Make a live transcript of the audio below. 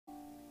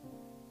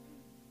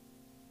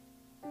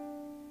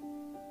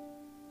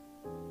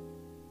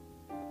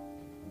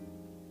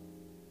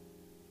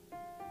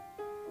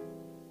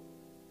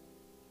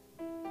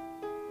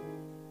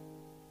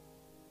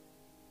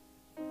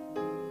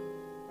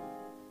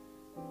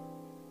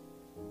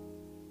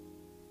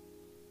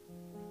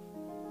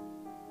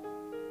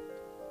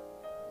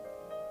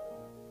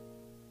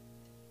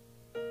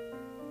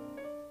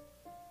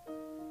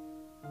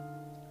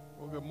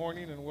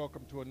morning and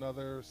welcome to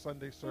another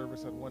Sunday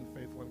service at One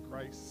Faith, One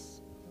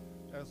Christ.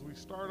 As we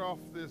start off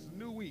this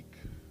new week,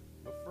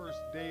 the first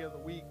day of the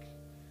week,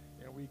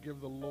 and we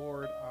give the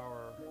Lord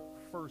our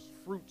first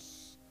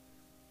fruits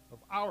of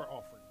our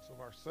offerings, of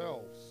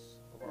ourselves,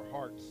 of our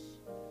hearts,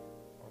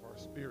 of our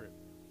spirit.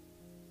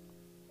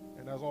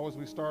 And as always,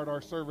 we start our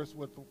service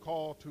with the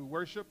call to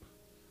worship.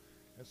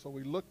 And so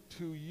we look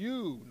to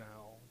you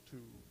now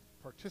to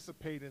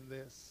participate in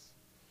this,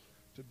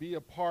 to be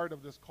a part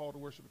of this call to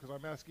worship, because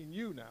I'm asking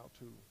you now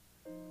to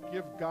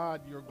give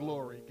God your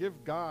glory,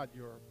 give God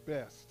your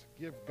best,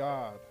 give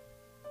God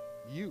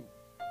you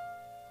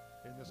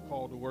in this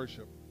call to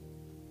worship.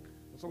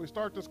 And so we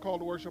start this call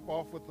to worship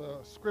off with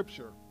a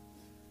scripture.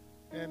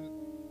 And,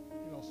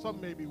 you know, some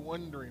may be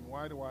wondering,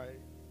 why do I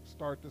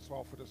start this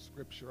off with a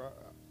scripture?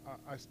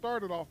 I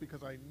started off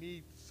because I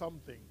need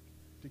something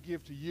to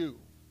give to you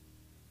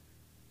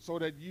so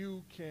that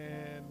you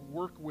can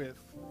work with,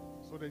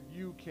 so that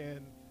you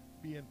can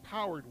be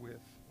empowered with,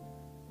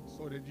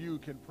 so that you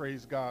can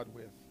praise God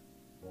with.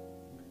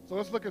 So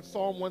let's look at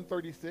Psalm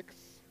 136,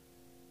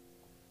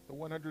 the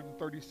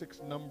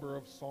 136th number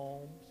of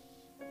Psalms.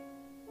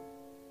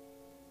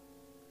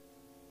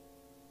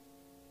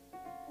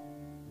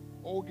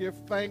 Oh, give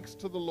thanks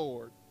to the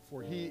Lord,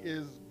 for he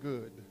is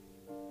good,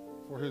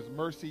 for his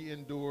mercy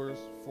endures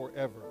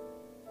forever.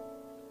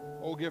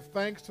 Oh, give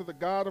thanks to the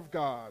God of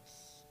gods,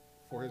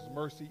 for his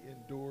mercy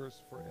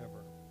endures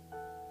forever.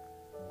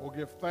 Oh,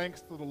 give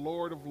thanks to the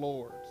Lord of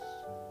lords,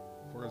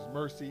 for his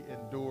mercy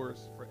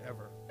endures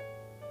forever.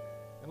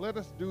 And let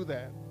us do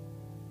that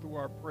through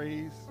our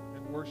praise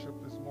and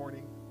worship this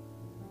morning,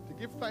 to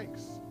give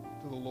thanks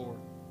to the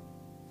Lord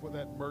for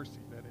that mercy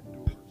that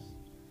endures,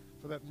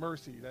 for that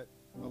mercy that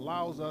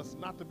allows us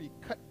not to be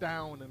cut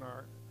down in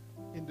our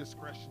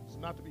indiscretions,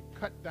 not to be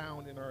cut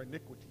down in our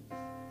iniquities,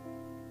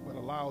 but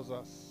allows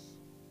us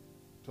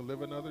to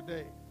live another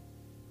day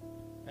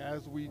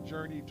as we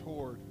journey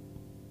toward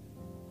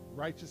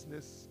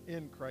righteousness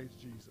in Christ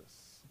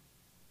Jesus.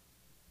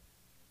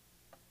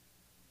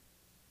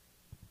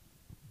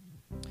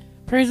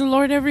 Praise the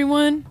Lord,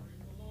 everyone.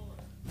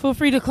 Feel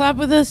free to clap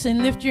with us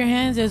and lift your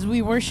hands as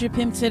we worship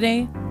him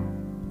today.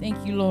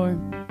 Thank you, Lord.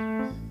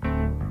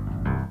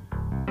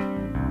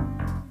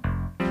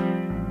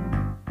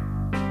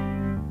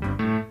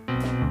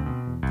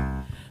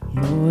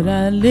 Lord,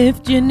 I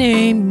lift your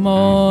name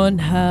on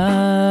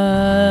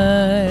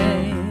high.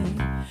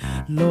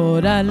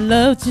 Lord, I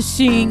love to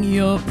sing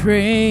your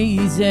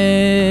praises.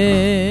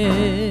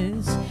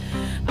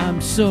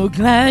 I'm so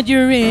glad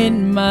you're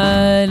in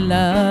my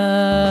life.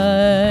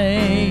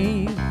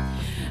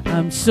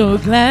 I'm so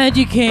glad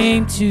you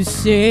came to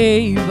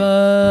save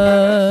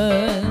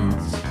us.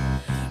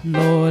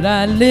 Lord,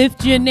 I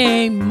lift your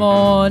name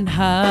on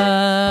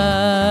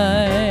high.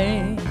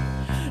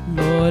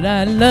 Lord,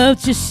 I love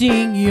to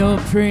sing your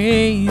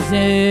praises.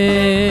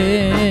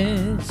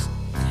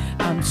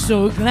 I'm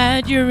so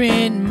glad you're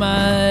in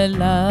my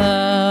life.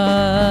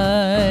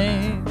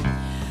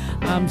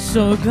 I'm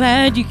so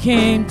glad you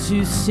came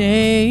to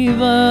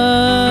save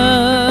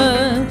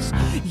us.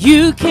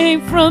 You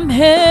came from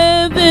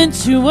heaven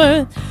to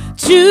earth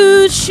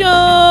to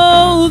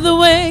show the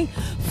way,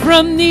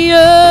 from the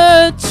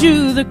earth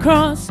to the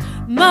cross,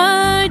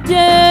 my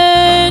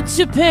debt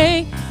to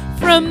pay.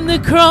 From the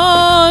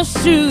cross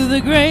to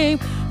the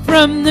grave,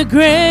 from the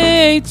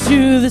grave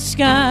to the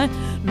sky,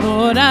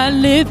 Lord, I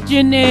lift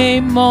your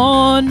name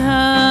on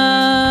high.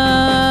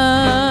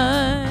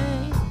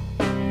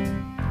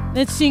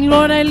 Let's sing,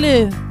 Lord, I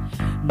lift.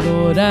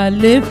 Lord, I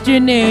lift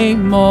your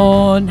name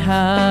on high.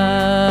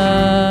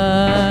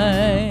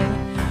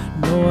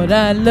 Lord,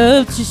 I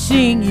love to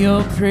sing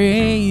your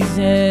praises.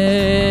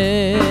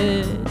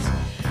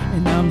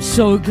 And I'm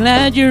so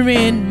glad you're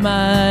in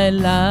my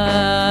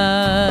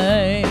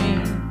life.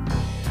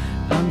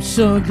 I'm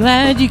so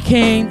glad you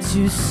came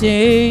to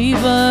save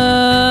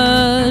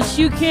us.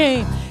 You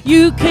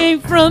came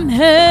from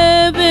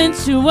heaven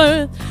to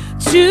earth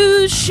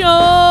to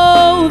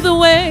show the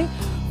way,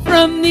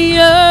 from the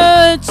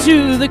earth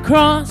to the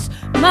cross,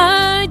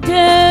 my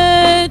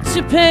debt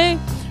to pay.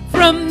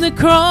 From the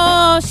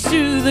cross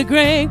to the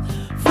grave,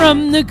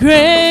 from the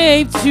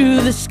grave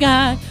to the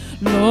sky,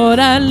 Lord,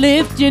 I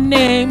lift your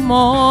name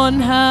on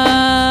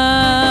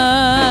high.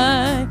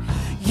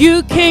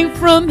 You came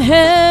from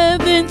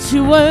heaven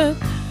to earth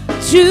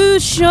to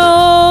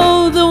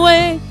show the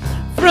way,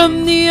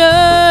 from the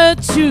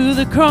earth to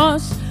the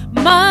cross,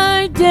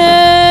 my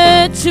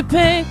debt to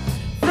pay.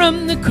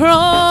 From the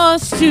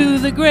cross to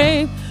the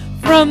grave,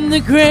 from the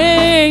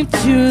grave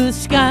to the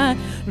sky,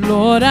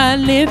 Lord, I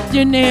lift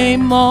your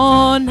name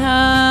on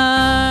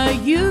high.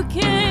 You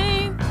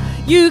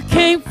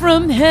came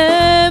from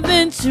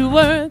heaven to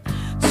earth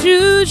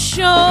to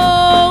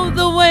show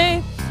the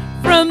way,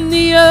 from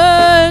the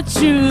earth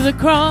to the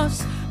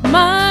cross,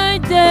 my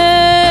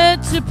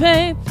debt to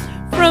pay.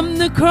 From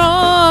the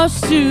cross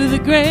to the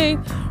grave,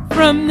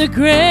 from the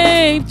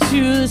grave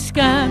to the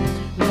sky,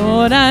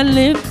 Lord, I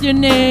lift your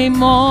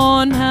name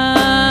on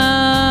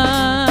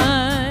high.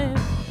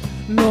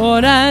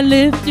 Lord, I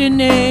lift your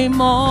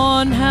name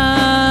on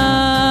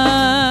high.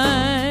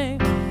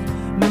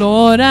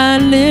 Lord, I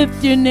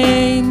lift your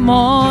name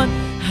on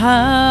high.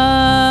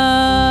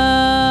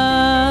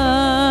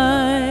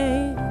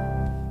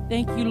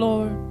 Thank you,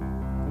 Lord.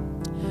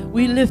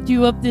 We lift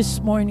you up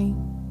this morning,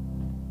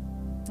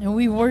 and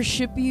we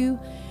worship you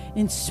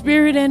in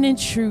spirit and in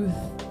truth.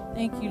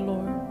 Thank you,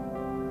 Lord.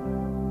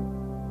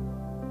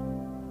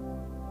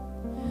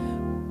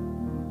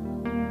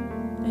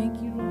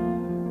 Thank you, Lord.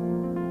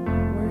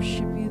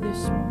 Worship you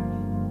this morning.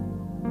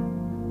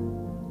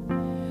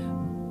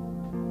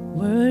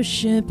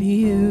 Worship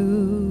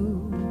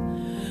you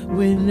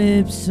with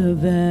lips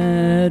of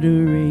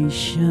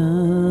adoration.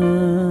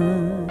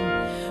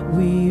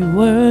 We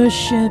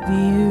worship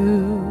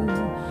you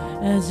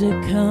as a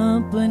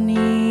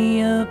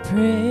company of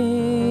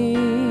praise.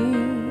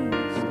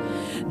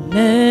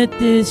 Let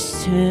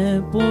this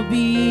temple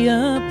be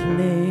a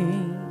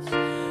place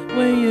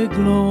where your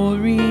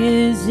glory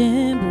is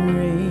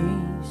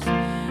embraced,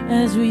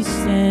 as we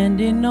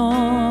stand in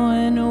awe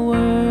and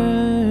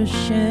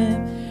worship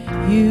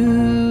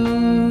you.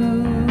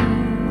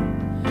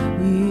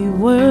 We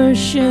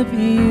worship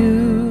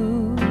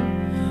you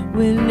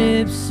with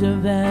lips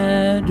of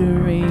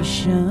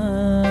adoration.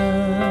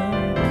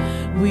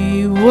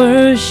 We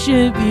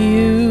worship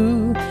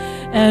you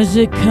as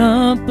a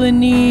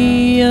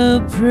company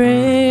of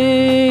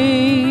praise.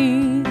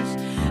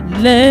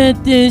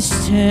 Let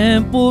this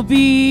temple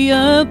be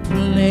a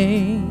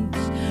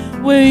place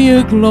where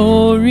your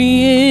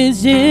glory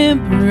is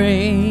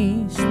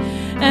embraced,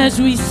 as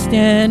we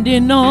stand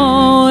in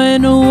awe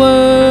and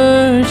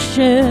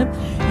worship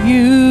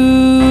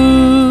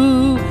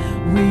you.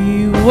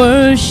 We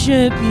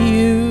worship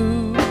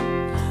you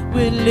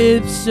with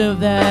lips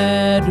of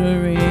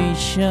adoration.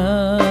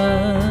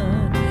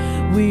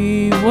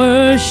 We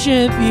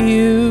worship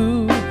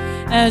you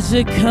as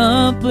a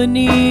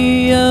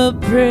company of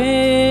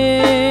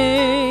praise.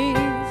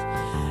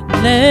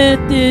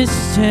 Let this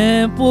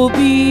temple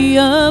be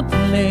a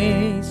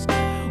place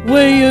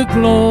where your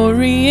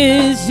glory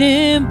is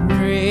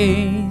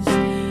embraced,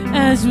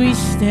 as we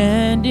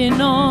stand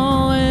in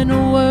awe and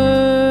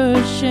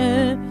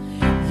worship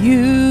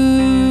you.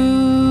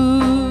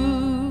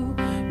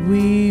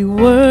 We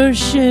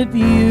worship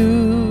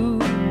you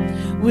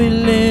with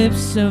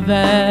lips of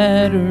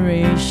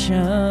adoration.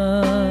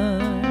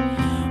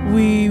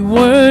 We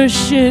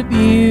worship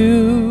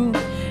you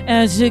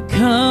as a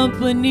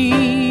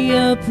company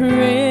of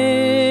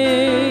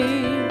praise.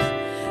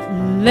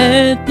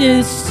 Let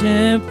this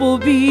temple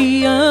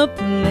be a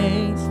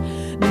place.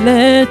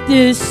 Let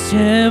this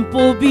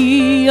temple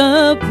be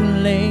a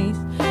place.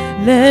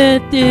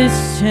 Let this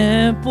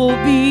temple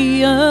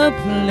be a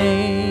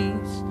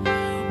place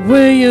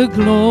where your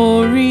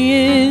glory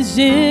is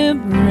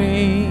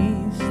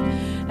embraced,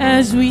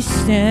 as we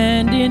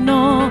stand in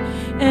awe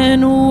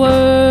and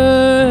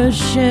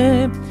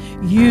worship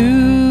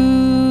you.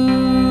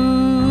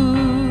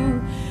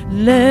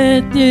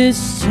 Let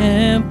this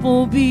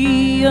temple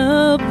be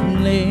a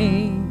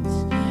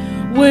place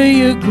where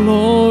your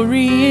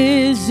glory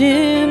is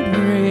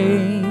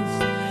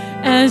embraced,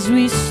 as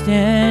we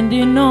stand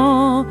in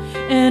awe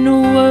and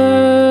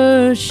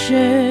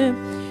worship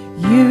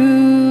you.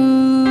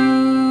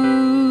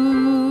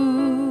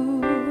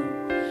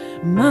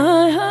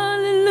 My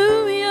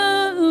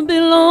hallelujah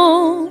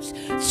belongs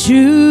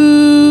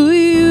to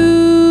you.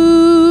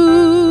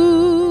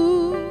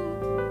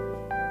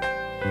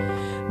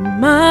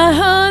 My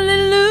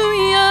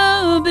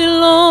hallelujah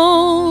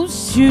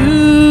belongs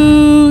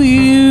to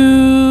you.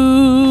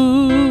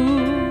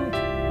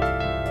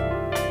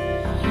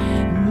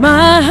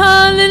 My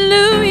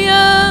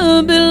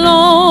hallelujah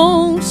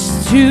belongs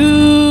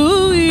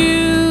to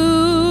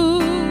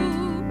you.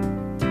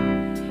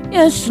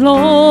 Yes,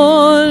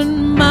 Lord,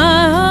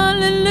 my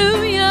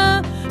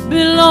hallelujah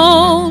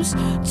belongs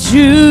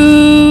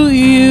to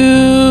you.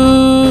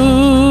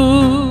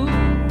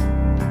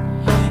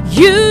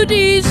 You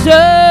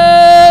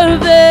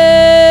deserve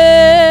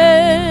it.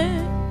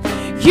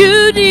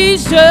 You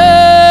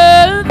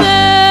deserve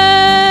it.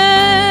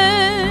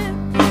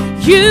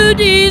 You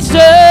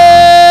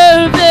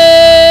deserve it.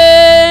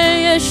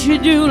 Yes, you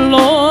do,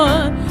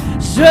 Lord.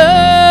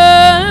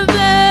 Deserve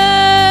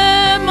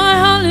it. My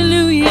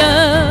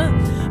hallelujah.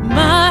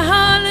 My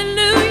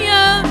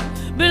hallelujah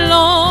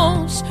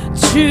belongs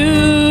to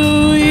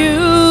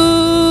you.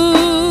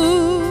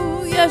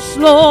 Yes,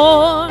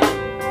 Lord.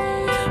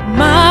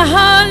 My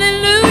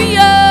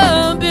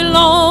hallelujah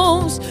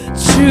belongs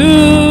to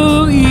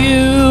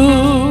you.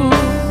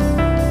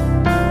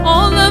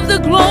 All of the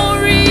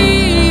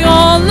glory,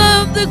 all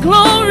of the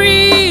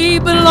glory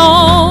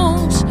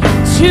belongs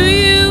to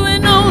you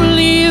and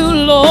only you,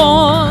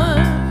 Lord.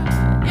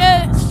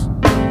 Yes,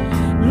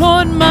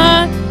 Lord,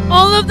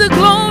 all of the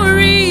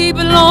glory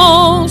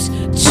belongs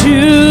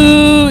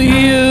to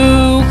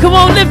you. Come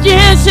on, lift your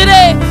hands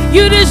today.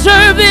 You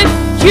deserve it.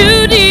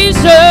 You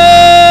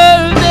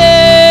deserve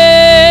it.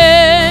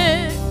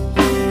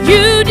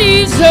 You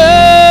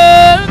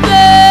deserve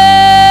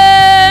it.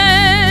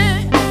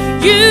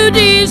 You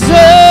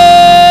deserve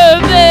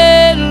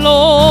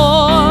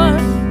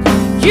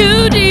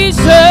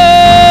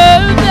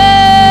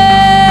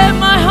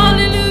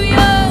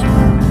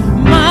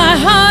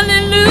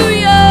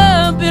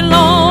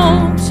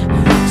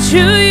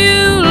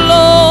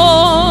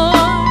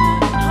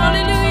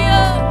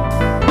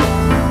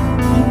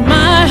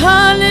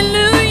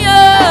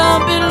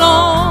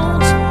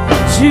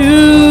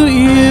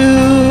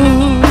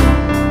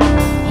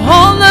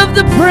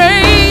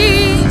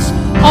praise,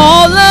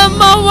 all of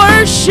my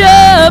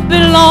worship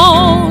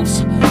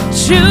belongs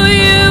to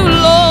you,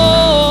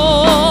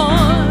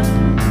 Lord.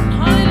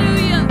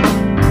 Hallelujah.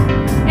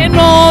 And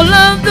all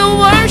of the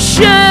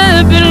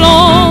worship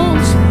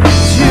belongs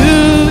to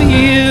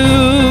you.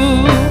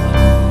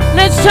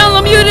 Let's tell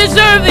them you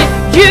deserve it.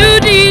 You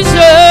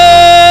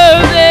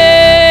deserve it.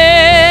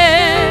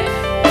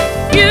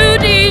 You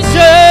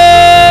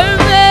deserve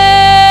it.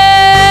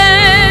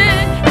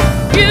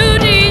 You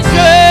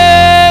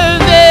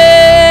deserve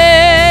it.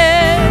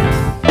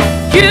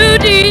 You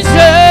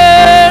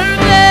deserve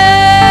it.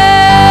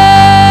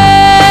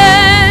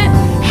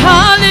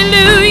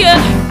 Hallelujah.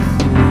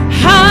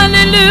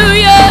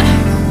 Hallelujah.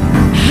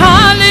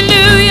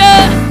 Hallelujah.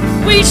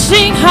 We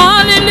sing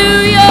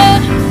hallelujah.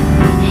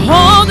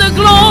 All the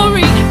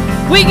glory.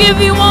 We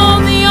give you all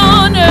the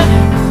honor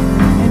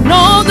and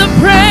all the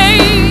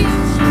praise.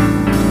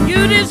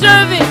 You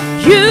deserve it.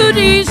 You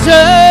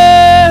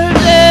deserve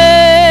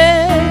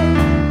it.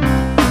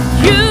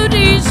 You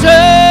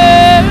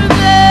deserve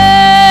it.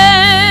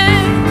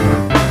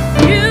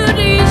 You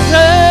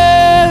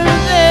deserve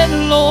it,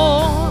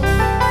 Lord.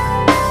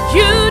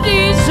 You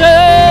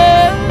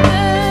deserve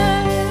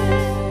it.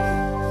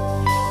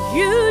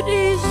 You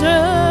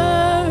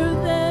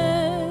deserve it.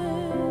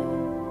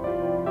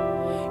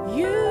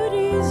 You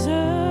deserve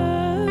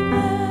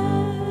it.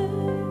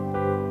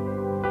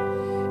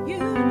 You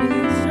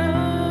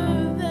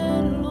deserve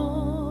it,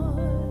 Lord.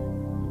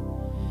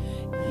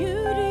 You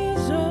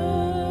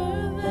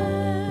deserve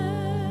it.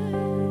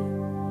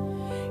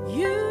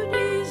 You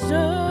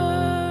deserve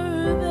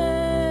it.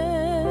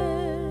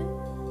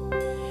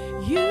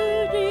 You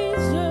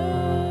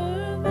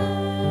deserve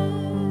it.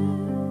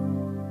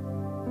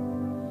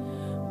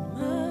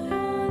 My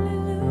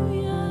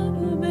hallelujah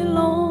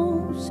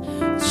belongs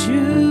to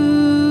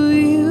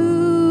you.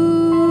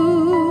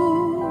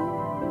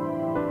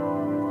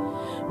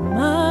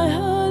 My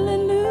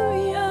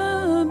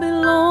hallelujah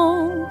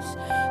belongs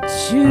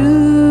to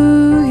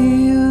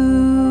you.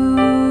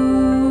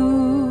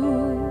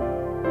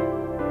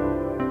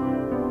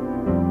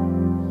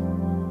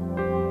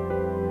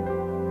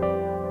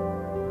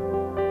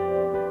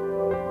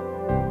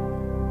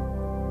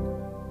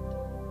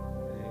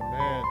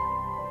 Amen.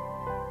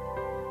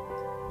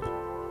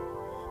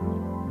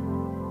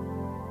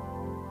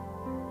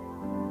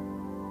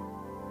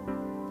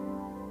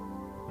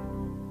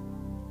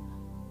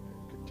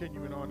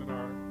 Continuing on in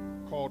our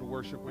call to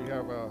worship, we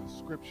have a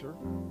scripture,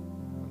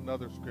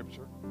 another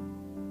scripture.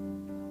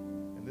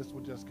 And this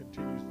will just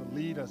continues to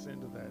lead us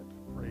into that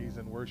praise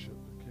and worship.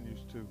 It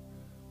continues to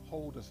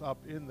hold us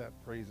up in that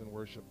praise and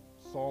worship.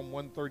 Psalm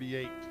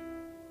 138.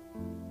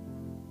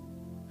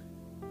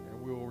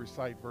 And we will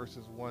recite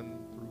verses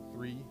 1 through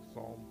 3,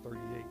 Psalm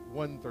 38,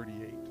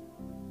 138.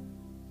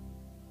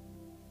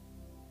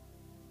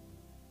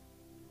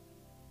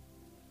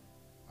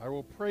 I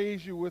will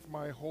praise you with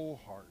my whole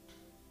heart.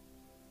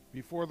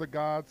 Before the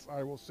gods,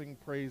 I will sing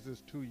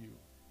praises to you.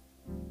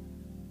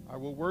 I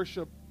will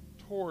worship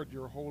toward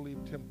your holy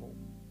temple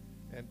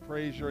and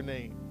praise your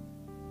name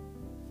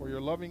for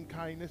your loving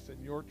kindness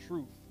and your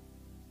truth,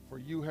 for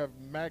you have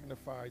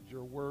magnified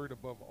your word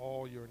above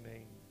all your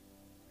name.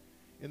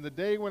 In the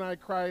day when I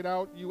cried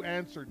out, you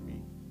answered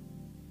me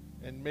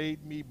and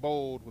made me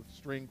bold with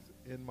strength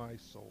in my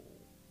soul.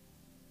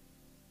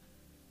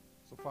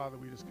 So, Father,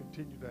 we just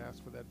continue to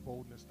ask for that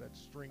boldness, that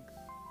strength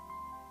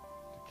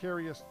to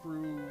carry us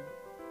through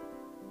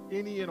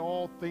any and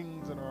all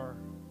things in our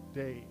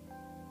day.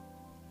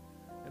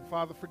 And,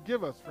 Father,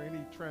 forgive us for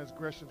any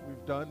transgressions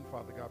we've done,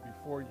 Father God,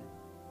 before you.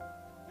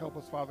 Help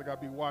us, Father God,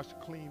 be washed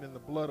clean in the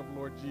blood of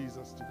Lord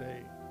Jesus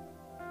today.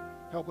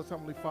 Help us,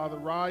 Heavenly Father,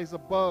 rise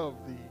above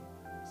the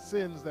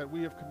sins that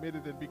we have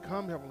committed and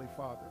become, Heavenly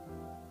Father,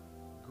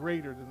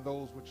 greater than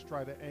those which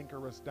try to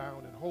anchor us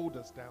down and hold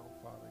us down,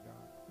 Father God.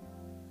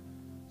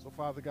 So,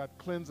 Father God,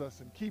 cleanse us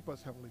and keep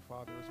us, Heavenly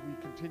Father, as we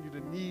continue to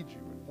need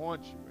you and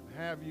want you and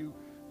have you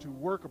to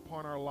work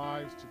upon our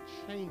lives to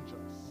change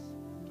us,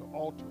 to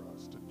alter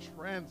us, to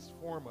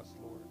transform us,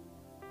 Lord.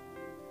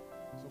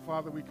 So,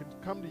 Father, we can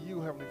come to you,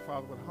 Heavenly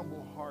Father, with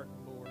humble heart,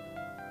 Lord.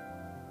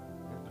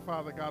 And,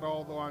 Father God,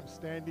 although I'm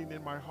standing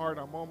in my heart,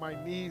 I'm on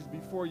my knees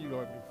before you,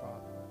 Heavenly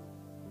Father,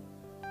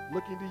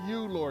 looking to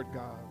you, Lord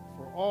God,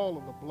 for all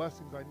of the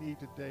blessings I need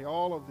today,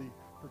 all of the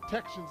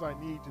protections I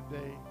need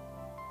today,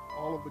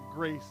 all of the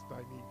grace that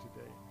I need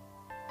today,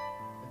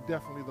 and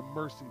definitely the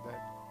mercy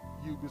that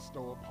you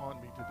bestow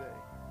upon me today.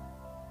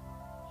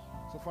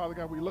 So, Father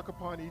God, we look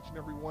upon each and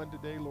every one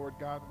today, Lord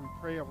God, and we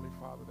pray, Heavenly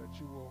Father, that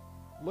you will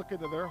look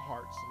into their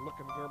hearts and look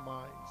into their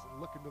minds and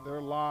look into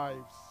their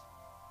lives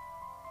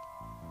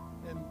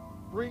and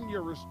bring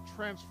your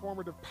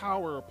transformative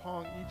power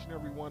upon each and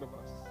every one of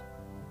us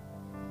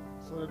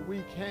so that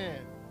we can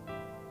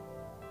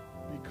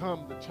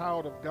become the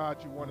child of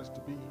God you want us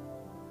to be.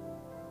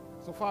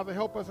 So, Father,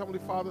 help us, Heavenly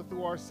Father,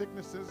 through our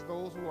sicknesses,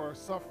 those who are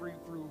suffering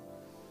through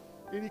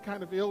any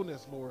kind of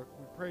illness, Lord.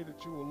 We pray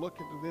that you will look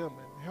into them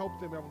and help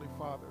them, Heavenly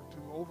Father, to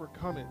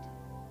overcome it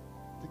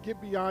to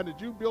get beyond it.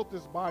 You built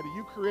this body.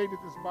 You created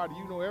this body.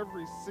 You know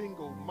every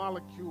single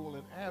molecule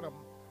and atom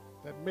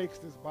that makes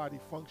this body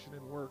function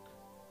and work.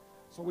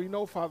 So we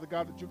know, Father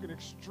God, that you can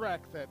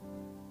extract that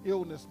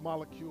illness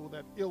molecule,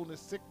 that illness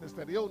sickness,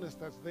 that illness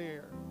that's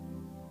there,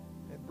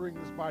 and bring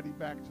this body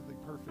back to the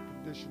perfect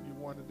condition you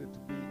wanted it to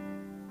be.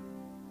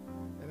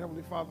 And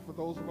Heavenly Father, for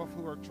those of us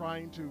who are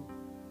trying to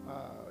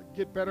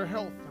get better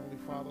health,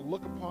 Heavenly Father,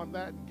 look upon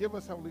that and give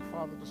us, Heavenly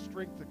Father, the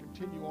strength to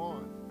continue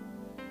on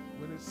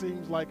when it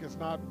seems like it's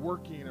not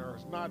working or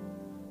it's not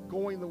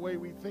going the way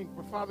we think.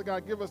 But Father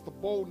God, give us the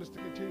boldness to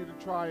continue to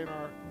try in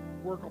our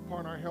work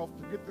upon our health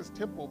to get this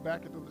temple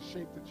back into the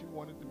shape that you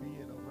want it to be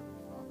in, oh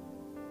Heavenly Father.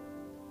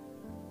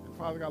 And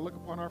Father God, look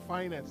upon our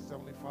finances,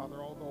 Heavenly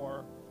Father. Although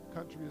our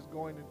country is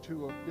going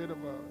into a bit of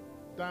a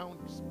down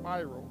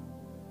spiral,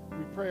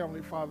 we pray,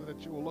 Heavenly Father,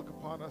 that you will look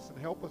upon us and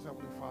help us,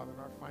 Heavenly Father, in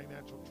our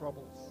financial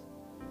troubles.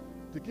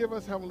 To give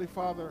us, Heavenly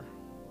Father,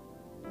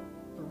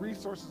 the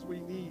resources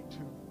we need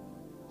to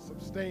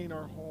sustain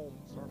our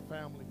homes, our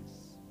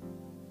families,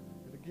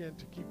 and again,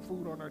 to keep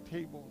food on our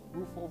table, a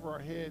roof over our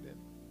head, and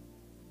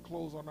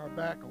clothes on our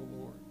back, oh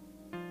Lord.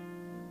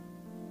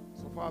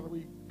 So, Father,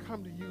 we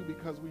come to you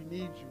because we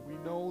need you. We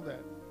know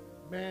that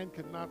man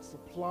cannot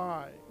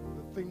supply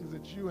the things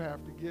that you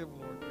have to give,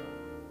 Lord God.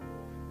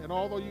 And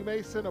although you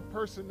may send a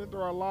person into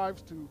our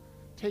lives to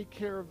take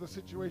care of the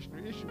situation or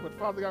issue, but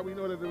Father God, we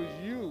know that it was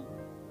you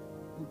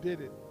who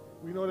did it.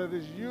 We know that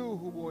it's you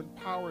who will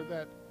empower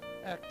that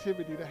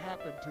activity to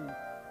happen to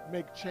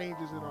make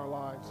changes in our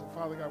lives. So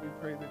Father God, we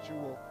pray that you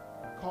will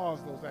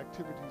cause those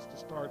activities to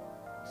start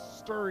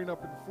stirring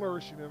up and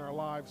flourishing in our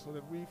lives so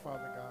that we,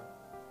 Father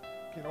God,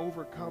 can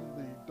overcome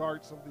the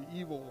darts of the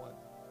evil one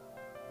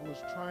who is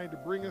trying to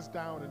bring us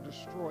down and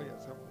destroy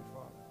us, Heavenly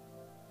Father.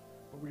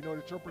 But we know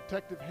that your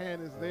protective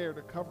hand is there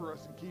to cover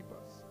us and keep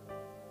us.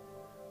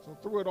 So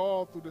through it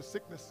all, through the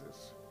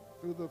sicknesses,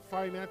 through the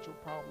financial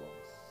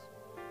problems,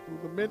 through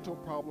the mental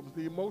problems,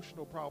 the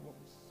emotional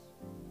problems,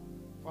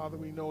 Father,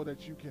 we know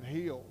that you can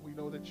heal. We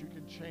know that you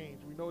can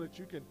change. We know that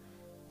you can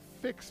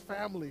fix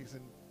families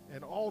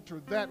and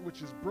alter that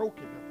which is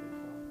broken, Heavenly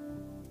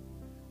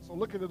Father. So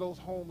look into those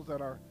homes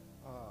that are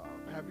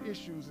have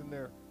issues in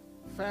their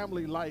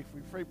family life.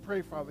 We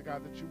pray, Father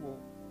God, that you will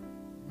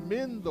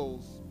mend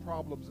those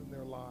problems in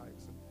their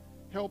lives and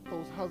help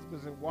those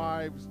husbands and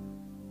wives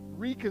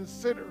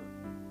reconsider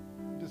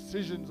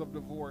decisions of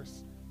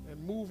divorce and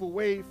move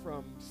away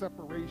from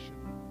separation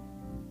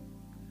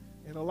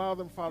and allow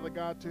them, Father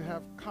God, to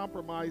have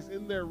compromise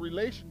in their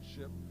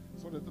relationship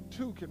so that the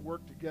two can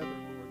work together,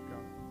 Lord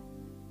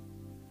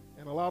God,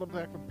 and allow them to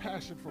have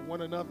compassion for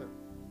one another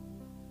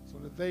so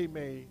that they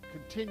may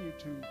continue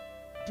to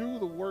do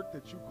the work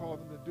that you call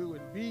them to do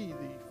and be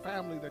the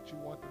family that you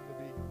want them to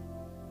be.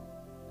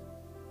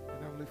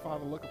 And Heavenly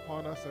Father, look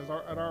upon us as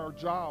at our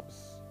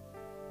jobs,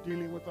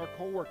 dealing with our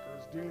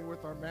co-workers, dealing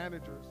with our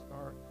managers,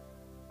 our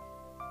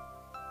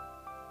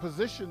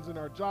positions in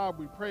our job.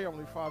 We pray,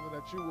 Heavenly Father,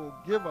 that you will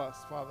give us,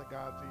 Father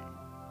God,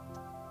 the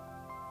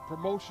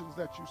promotions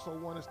that you so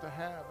want us to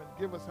have, and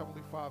give us,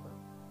 Heavenly Father,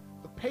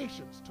 the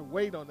patience to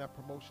wait on that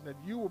promotion that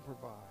you will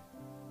provide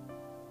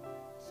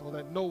so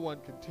that no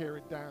one can tear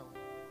it down.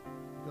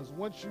 Because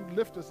once you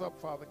lift us up,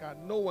 Father God,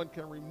 no one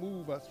can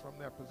remove us from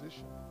that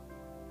position.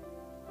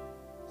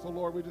 So,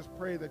 Lord, we just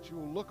pray that you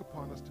will look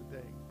upon us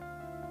today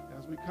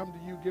as we come to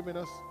you,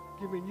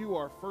 giving you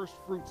our first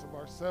fruits of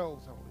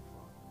ourselves, Heavenly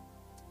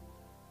Father.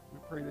 We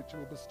pray that you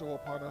will bestow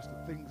upon us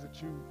the things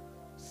that you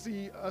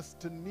see us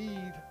to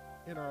need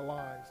in our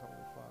lives,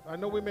 Heavenly Father. I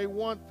know we may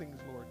want things,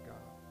 Lord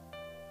God,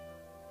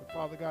 but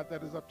Father God,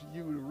 that is up to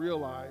you to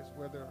realize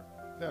whether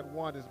that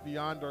want is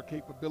beyond our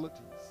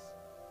capabilities.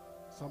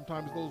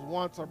 Sometimes those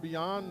wants are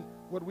beyond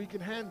what we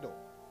can handle.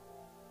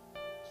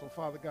 So,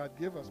 Father God,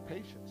 give us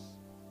patience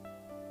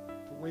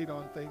to wait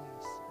on things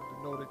and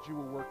to know that you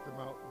will work them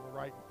out in the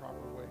right and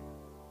proper way.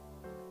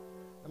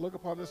 And look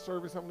upon this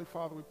service, Heavenly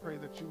Father, we pray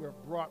that you have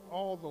brought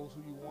all those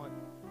who you want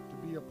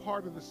to be a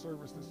part of this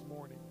service this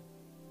morning,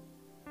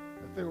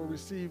 that they will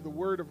receive the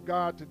word of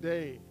God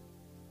today.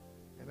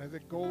 And as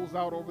it goes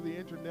out over the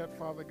internet,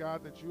 Father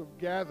God, that you have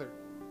gathered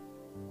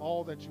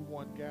all that you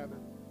want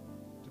gathered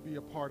to be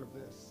a part of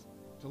this,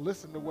 to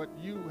listen to what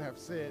you have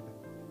said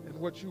and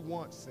what you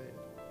want said.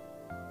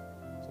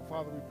 So,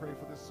 Father, we pray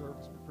for this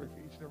service. We pray for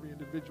each and every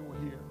individual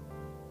here.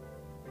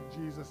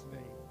 In Jesus'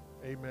 name,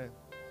 amen.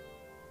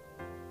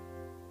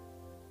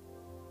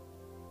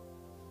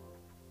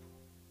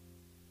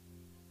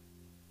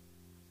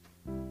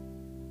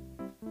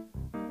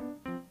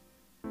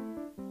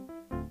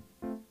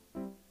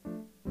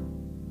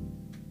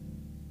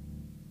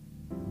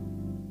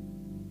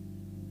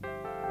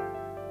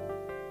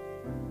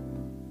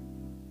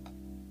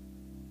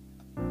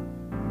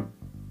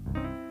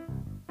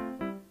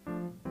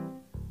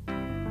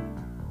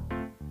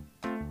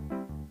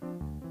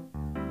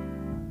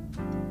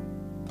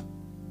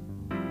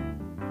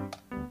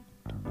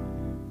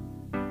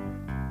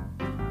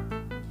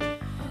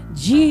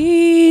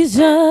 Jesus,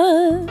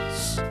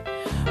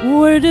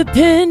 we're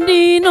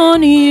depending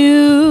on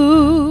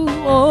you.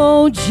 Oh,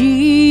 Oh,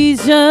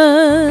 Jesus,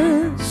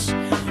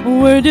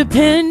 we're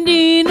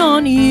depending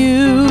on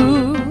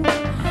you.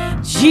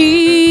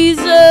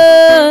 Jesus,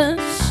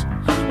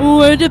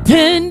 we're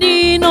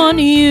depending on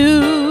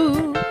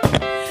you.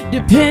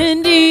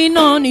 Depending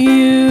on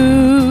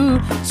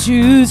you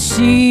to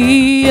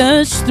see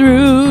us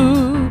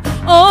through.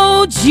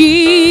 Oh,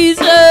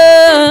 Jesus,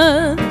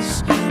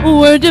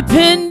 we're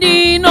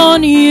depending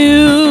on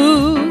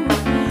you.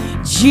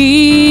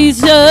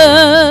 Jesus,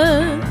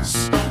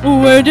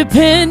 we're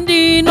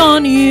depending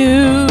on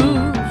you.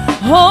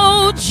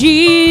 Oh,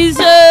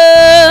 Jesus,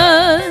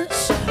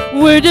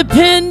 we're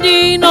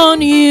depending on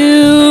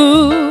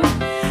you.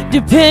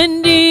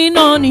 Depending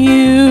on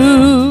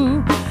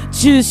you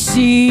to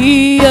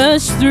see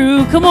us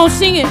through. Come on,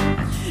 sing it.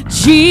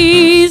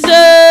 Jesus,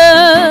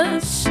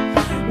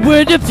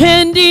 we're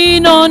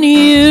depending on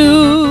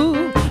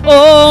you.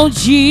 Oh,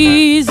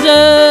 Jesus,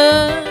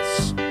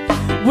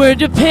 we're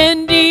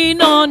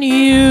depending on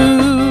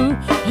you.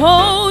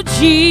 Oh,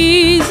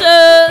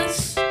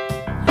 Jesus,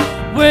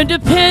 we're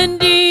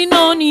depending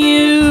on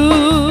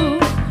you.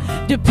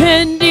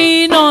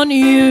 Depending on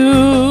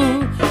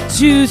you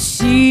to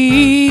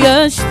see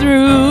us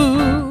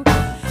through.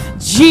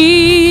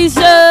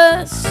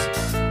 Jesus,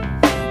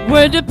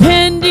 we're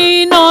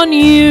depending on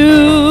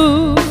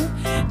you.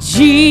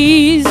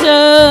 Jesus,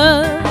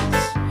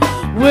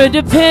 we're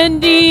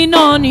depending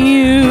on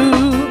you.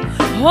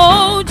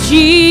 Oh,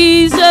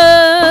 Jesus,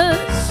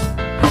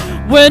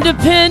 we're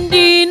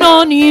depending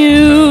on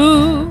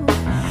you.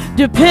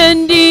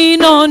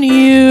 Depending on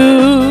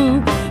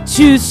you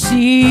to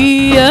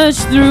see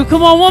us through.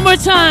 Come on, one more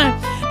time.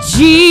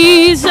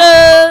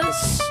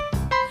 Jesus,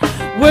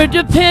 we're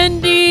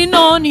depending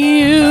on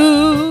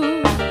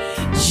you.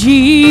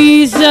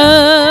 Jesus,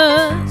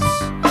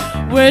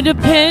 we're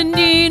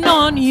depending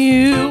on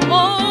you.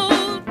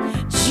 Oh,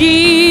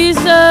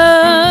 Jesus,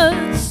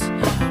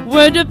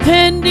 we're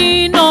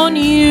depending on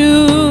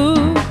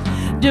you.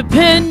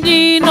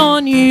 Depending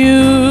on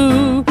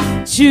you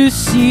to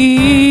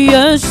see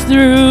us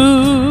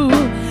through.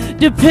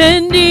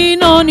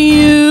 Depending on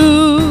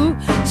you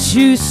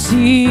to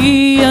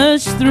see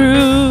us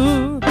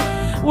through.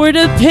 We're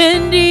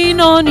depending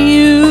on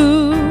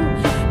you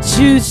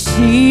to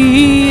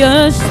see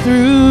us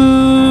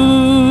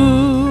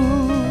through.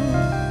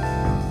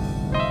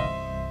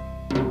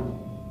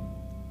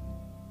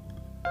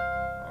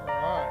 All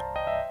right.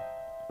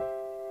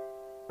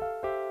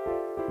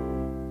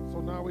 So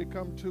now we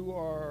come to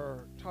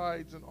our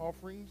tithes and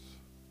offerings.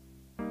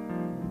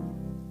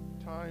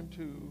 Time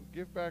to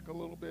give back a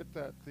little bit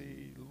that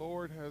the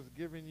Lord has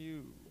given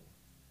you.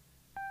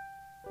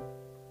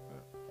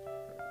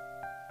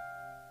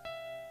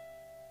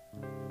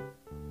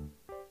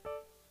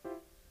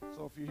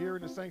 So if you're here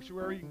in the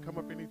sanctuary, you can come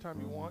up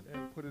anytime you want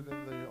and put it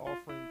in the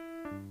offering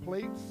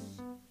plates.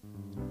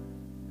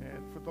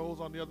 And for those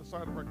on the other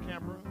side of our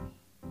camera,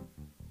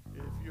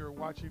 if you're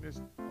watching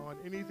this on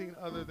anything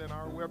other than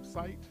our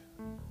website,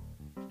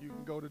 you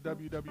can go to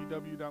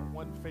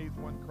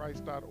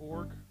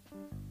www.onefaith1christ.org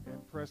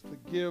and press the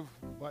Give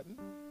button,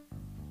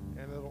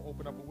 and it'll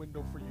open up a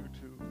window for you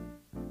to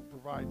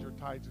provide your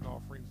tithes and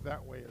offerings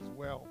that way as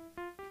well.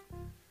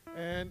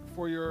 And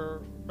for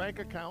your bank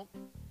account,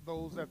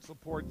 those that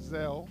support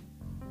Zelle,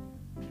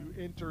 you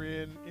enter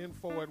in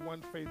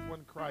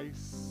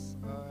info@onefaith1christ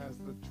as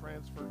the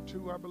transfer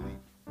to, I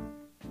believe.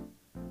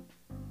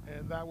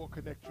 And that will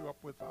connect you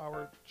up with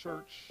our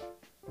church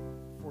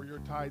for your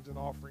tithes and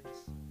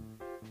offerings.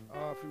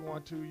 If you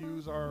want to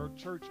use our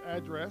church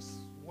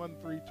address,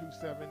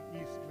 1327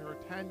 East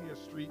Mauritania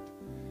Street,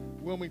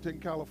 Wilmington,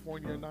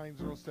 California,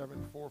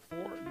 90744.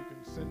 You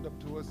can send them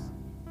to us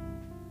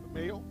in the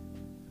mail,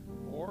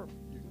 or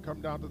you can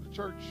come down to the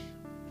church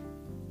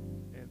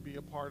and be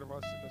a part of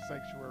us in the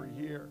sanctuary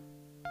here.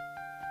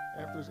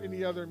 And if there's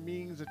any other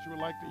means that you would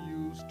like to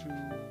use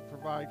to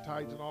provide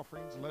tithes and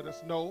offerings, let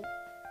us know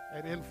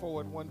at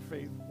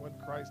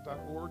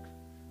info@onefaith1christ.org,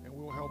 and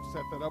we'll help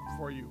set that up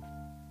for you.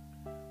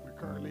 We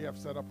currently have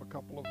set up a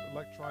couple of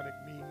electronic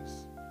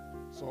means,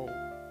 so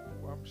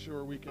I'm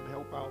sure we can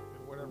help out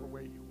in whatever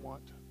way you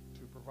want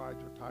to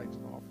provide your tithes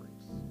and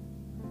offerings.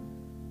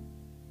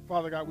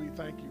 Father God, we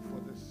thank you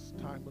for this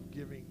time of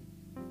giving,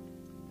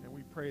 and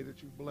we pray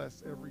that you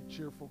bless every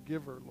cheerful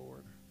giver,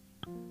 Lord,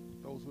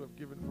 those who have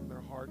given from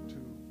their heart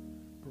to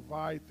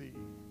provide the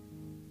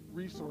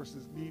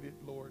resources needed,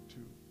 Lord,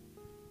 to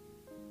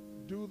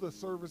do the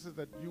services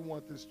that you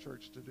want this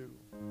church to do.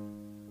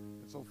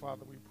 And so,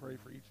 Father, we pray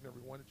for each and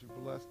every one that you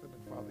bless them.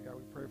 And, Father God,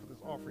 we pray for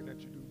this offering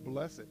that you do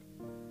bless it,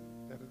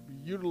 that it be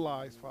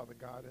utilized, Father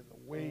God, in the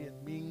way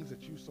and means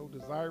that you so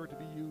desire it to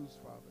be used,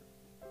 Father.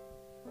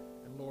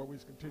 And, Lord, we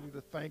just continue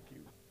to thank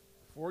you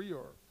for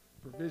your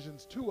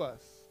provisions to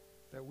us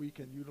that we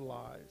can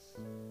utilize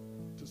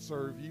to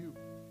serve you.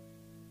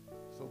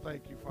 So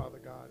thank you, Father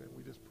God, and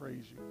we just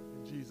praise you.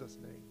 In Jesus'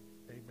 name,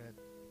 amen.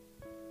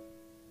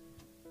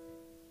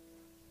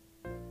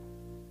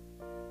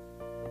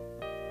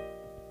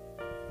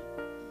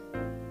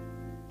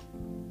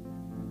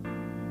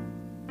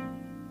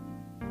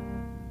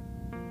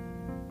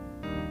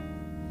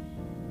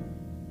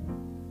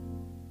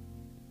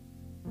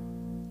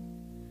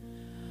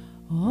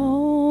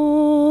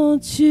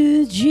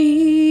 to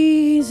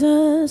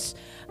Jesus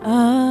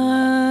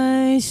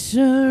I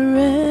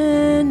surrender,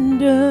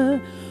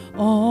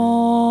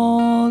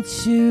 all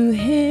to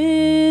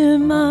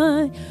Him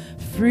I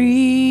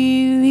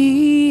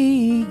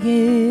freely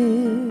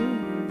give.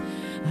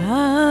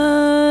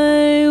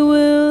 I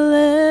will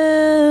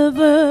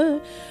ever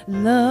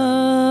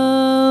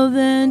love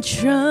and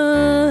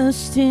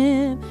trust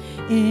Him,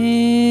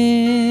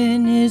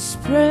 in His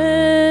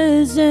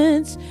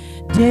presence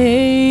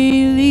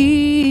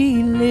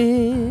daily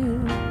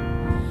live.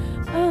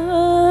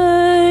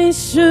 I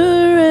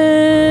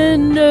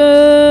surrender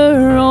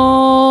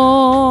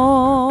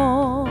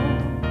all.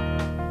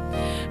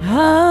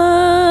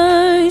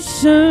 I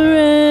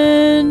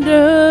surrender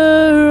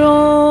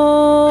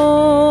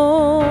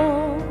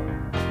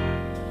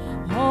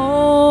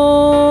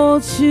all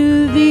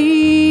to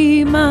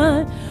Thee,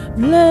 my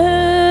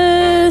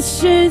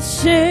blessed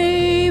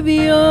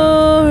Savior.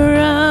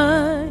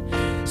 I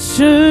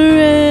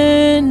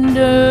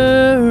surrender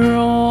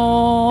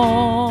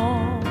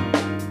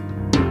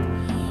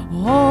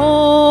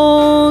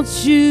all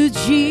to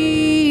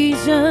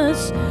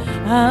Jesus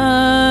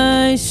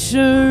I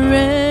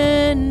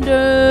surrender.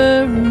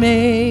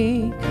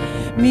 Make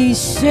me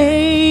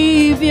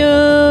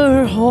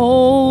Savior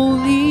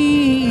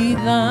wholly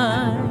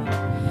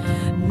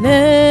Thine.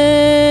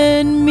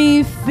 Let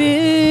me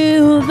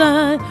feel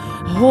Thy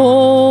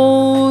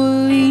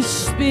Holy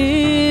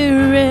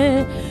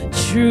Spirit,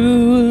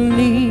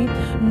 truly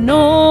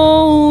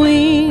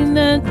knowing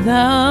that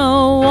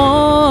Thou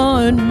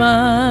art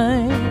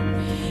mine.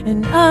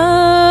 And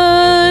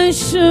I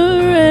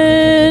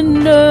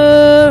surrender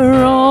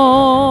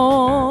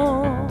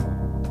all.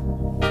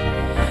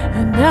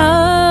 And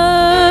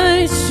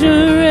I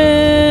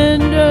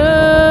surrender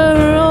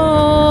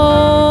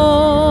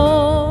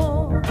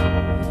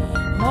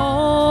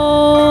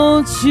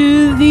all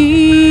to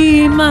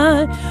Thee,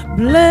 my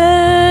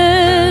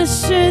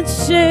blessed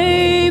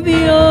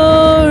Savior.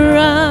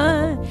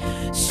 I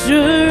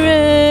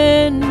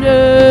surrender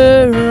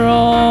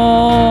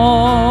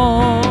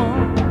all.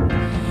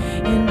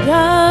 And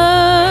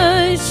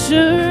I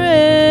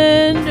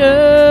surrender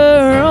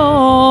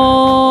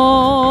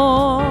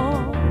all.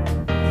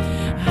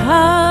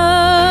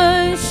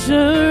 I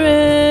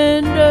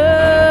surrender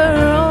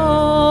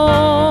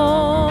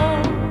all.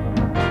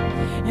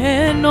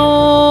 And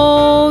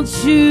all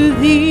to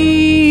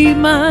Thee,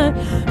 my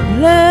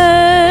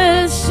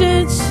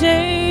blessed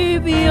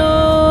Savior,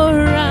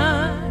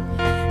 I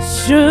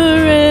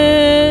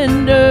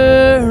surrender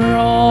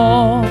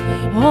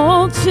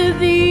all to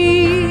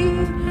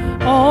Thee,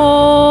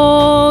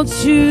 all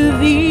to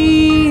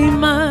Thee,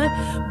 my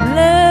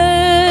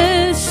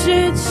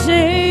blessed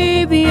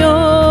Savior,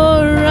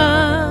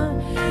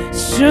 I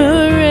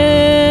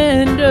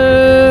surrender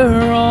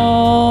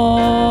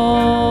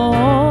all.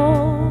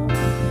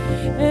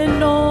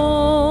 And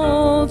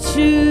all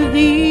to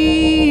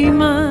Thee,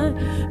 my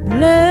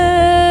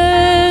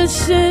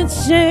blessed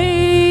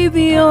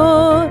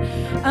Savior,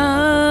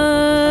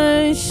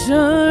 I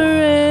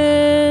surrender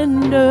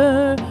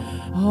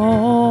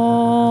all.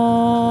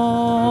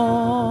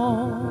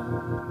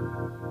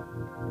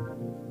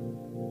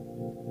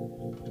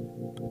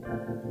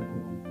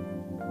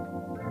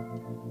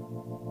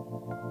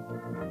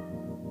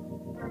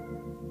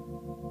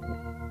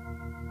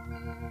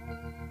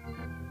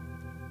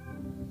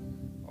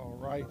 All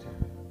right.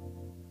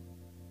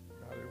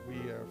 Now that we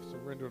have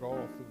surrendered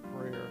all through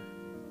prayer,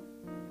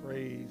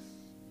 praise,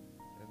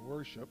 and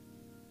worship,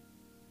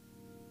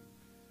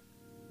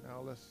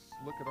 now let's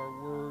look at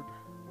our word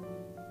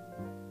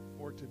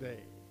for today.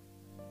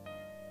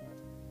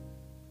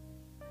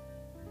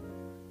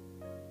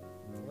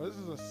 Well, this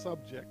is a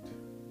subject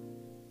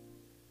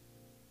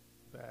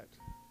that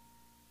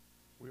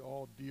we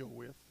all deal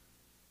with,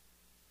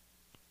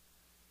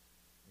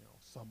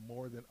 some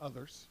more than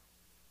others.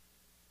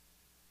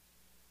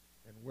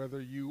 And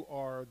whether you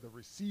are the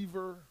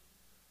receiver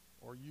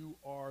or you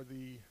are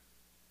the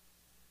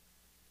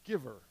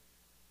giver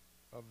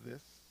of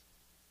this,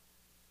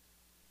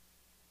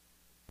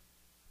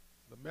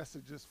 the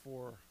message is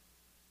for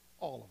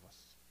all of us.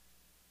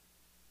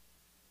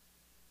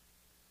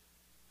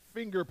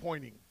 Finger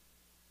pointing,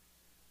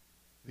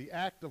 the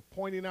act of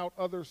pointing out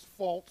others'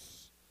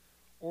 faults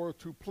or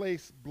to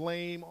place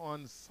blame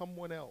on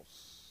someone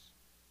else.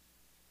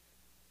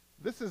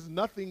 This is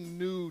nothing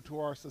new to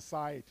our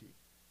society,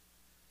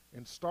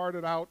 and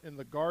started out in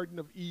the Garden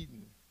of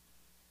Eden,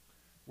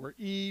 where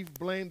Eve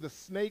blamed the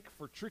snake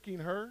for tricking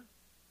her.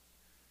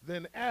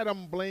 Then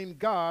Adam blamed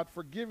God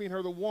for giving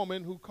her the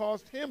woman who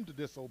caused him to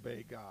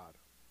disobey God.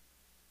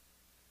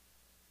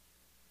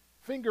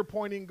 Finger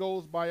pointing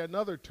goes by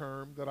another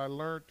term that I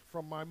learned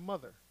from my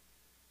mother.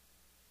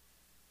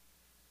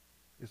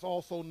 It's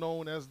also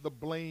known as the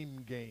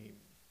blame game.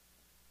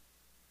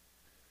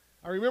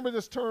 I remember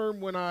this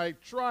term when I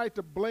tried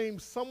to blame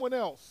someone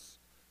else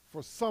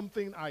for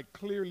something I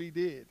clearly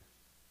did.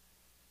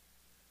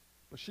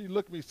 But she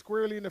looked me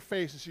squarely in the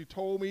face and she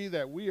told me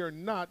that we are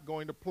not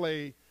going to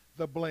play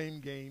the blame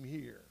game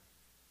here.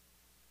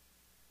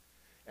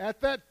 At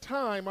that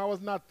time, I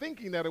was not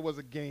thinking that it was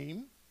a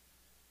game,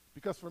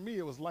 because for me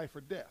it was life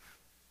or death,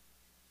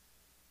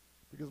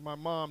 because my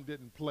mom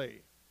didn't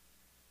play.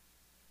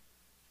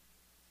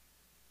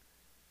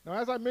 Now,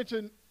 as I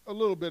mentioned a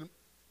little bit,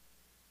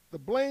 the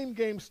blame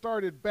game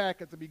started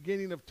back at the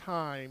beginning of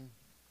time,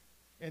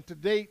 and to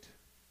date,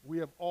 we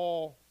have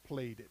all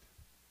played it.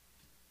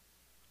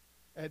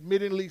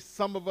 Admittedly,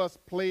 some of us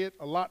play it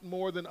a lot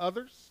more than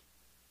others.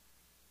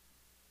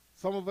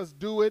 Some of us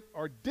do it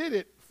or did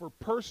it for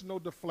personal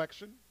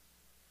deflection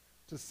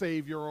to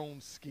save your own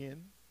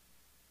skin.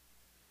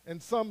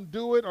 And some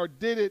do it or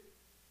did it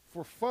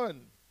for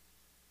fun,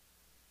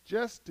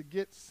 just to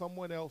get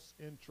someone else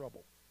in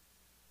trouble.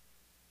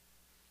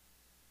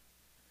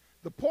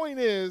 The point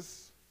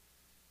is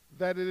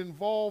that it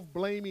involved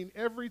blaming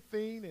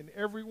everything and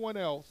everyone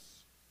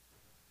else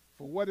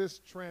for what is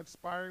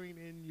transpiring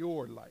in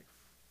your life.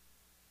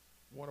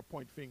 We want to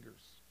point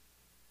fingers.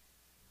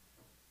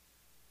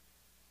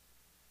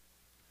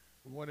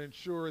 We want to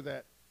ensure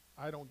that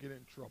I don't get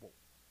in trouble.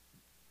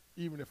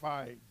 Even if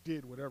I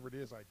did whatever it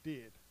is I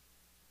did,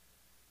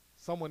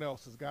 someone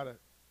else has got to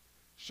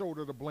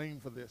shoulder the blame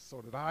for this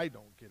so that I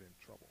don't get in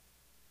trouble.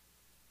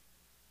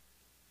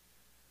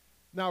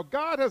 Now,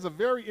 God has a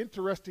very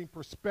interesting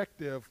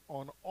perspective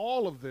on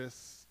all of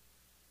this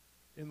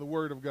in the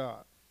Word of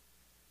God,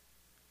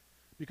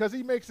 because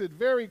he makes it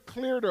very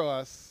clear to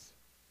us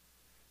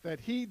that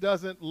he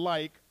doesn't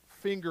like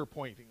finger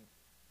pointing.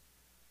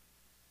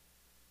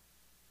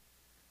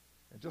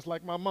 And just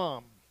like my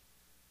mom,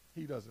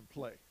 he doesn't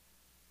play.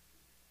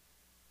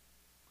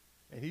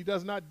 And he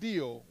does not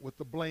deal with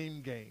the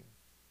blame game,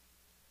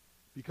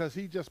 because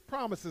he just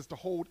promises to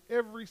hold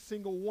every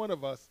single one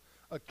of us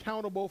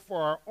accountable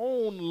for our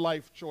own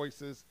life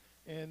choices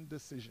and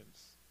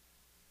decisions.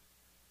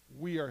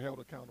 We are held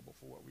accountable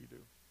for what we do.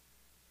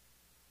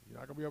 You're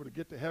not going to be able to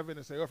get to heaven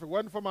and say, oh, if it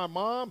wasn't for my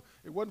mom,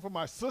 it wasn't for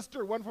my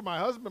sister, it wasn't for my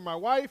husband, my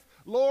wife,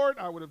 Lord,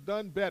 I would have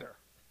done better.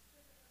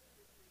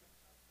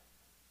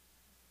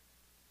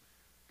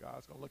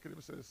 God's going to look at him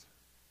and says,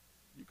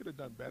 you could have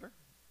done better.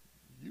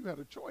 You had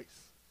a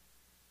choice.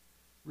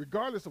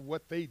 Regardless of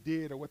what they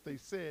did or what they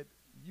said,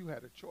 you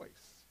had a choice.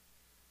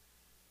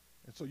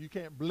 And so you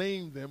can't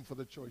blame them for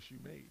the choice you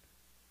made.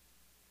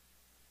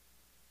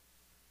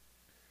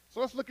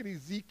 So let's look at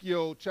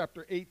Ezekiel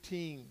chapter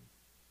 18. And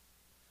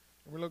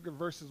we'll look at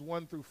verses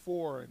 1 through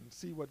 4 and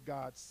see what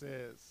God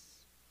says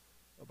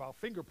about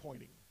finger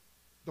pointing,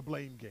 the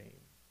blame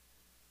game.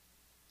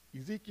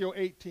 Ezekiel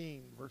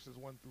 18, verses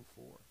 1 through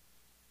 4.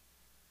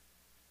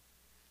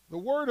 The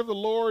word of the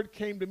Lord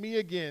came to me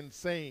again,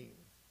 saying,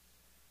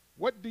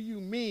 what do you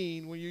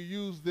mean when you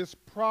use this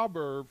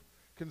proverb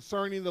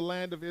concerning the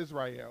land of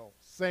Israel,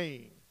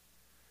 saying,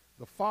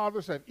 the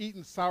fathers have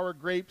eaten sour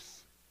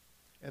grapes,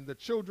 and the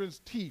children's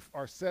teeth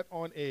are set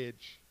on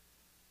edge?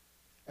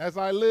 As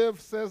I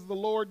live, says the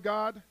Lord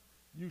God,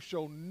 you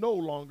shall no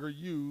longer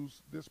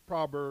use this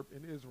proverb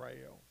in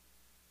Israel.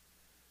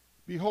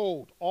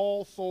 Behold,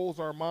 all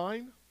souls are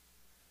mine.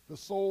 The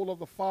soul of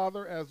the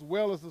Father as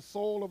well as the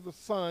soul of the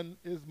Son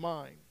is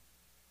mine.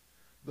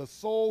 The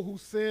soul who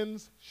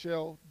sins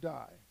shall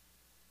die.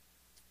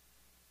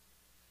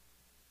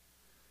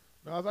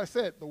 Now, as I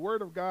said, the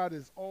Word of God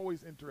is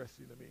always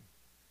interesting to me.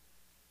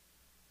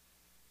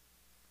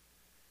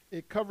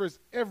 It covers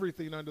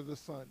everything under the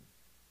sun,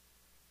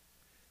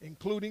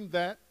 including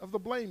that of the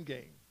blame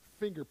game,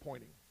 finger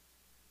pointing.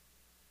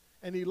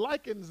 And he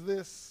likens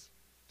this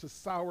to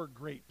sour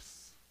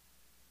grapes.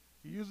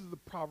 He uses the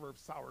proverb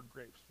sour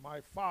grapes.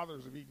 My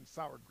fathers have eaten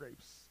sour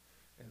grapes,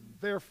 and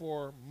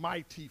therefore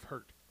my teeth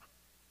hurt.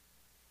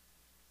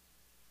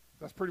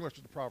 That's pretty much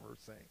what the proverb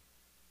is saying.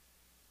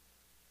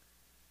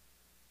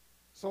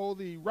 So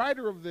the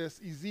writer of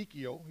this,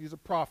 Ezekiel, he's a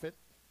prophet,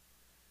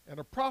 and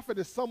a prophet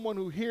is someone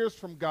who hears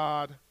from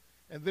God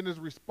and then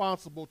is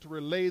responsible to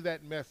relay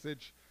that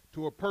message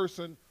to a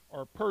person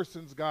or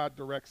persons God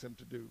directs him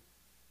to do.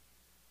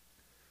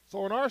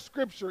 So in our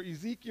scripture,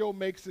 Ezekiel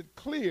makes it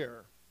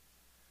clear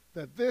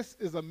that this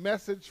is a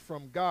message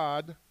from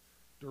God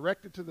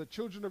directed to the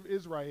children of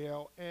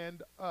Israel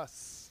and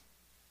us,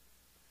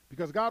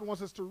 because God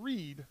wants us to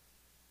read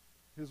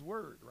his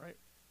word, right?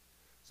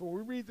 So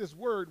when we read this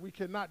word, we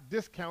cannot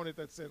discount it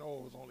that said, oh,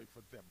 it was only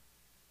for them.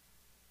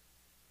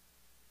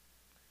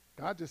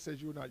 God just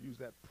says you will not use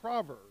that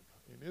proverb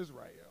in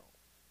Israel.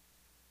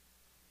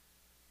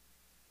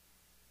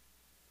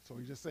 So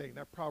he's just saying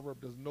that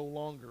proverb is no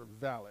longer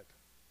valid.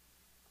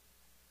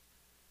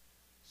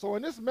 So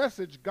in this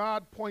message,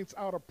 God points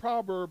out a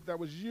proverb that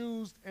was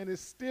used and is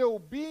still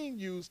being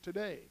used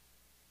today.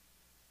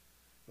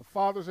 The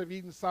fathers have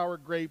eaten sour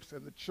grapes,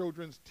 and the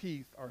children's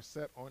teeth are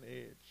set on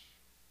edge.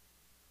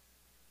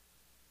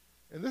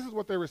 And this is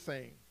what they were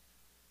saying.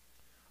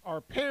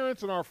 Our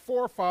parents and our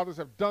forefathers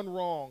have done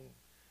wrong,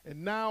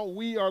 and now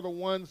we are the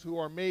ones who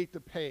are made to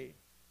pay.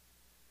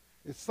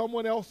 It's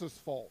someone else's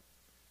fault.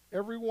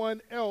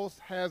 Everyone else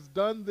has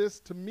done this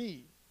to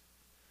me.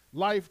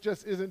 Life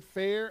just isn't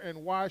fair,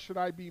 and why should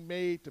I be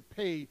made to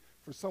pay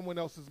for someone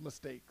else's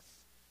mistakes?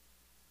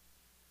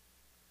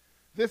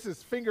 This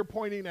is finger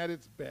pointing at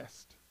its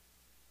best.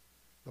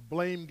 The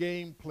blame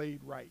game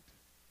played right.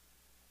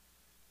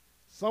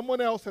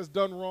 Someone else has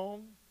done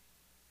wrong,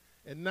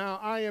 and now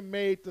I am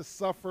made to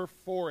suffer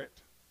for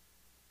it.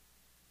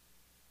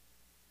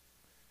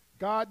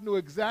 God knew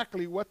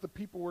exactly what the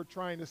people were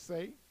trying to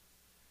say,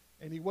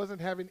 and he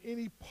wasn't having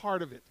any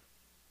part of it.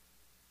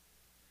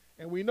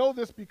 And we know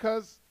this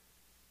because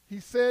he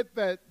said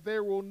that they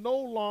were no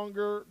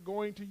longer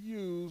going to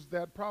use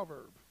that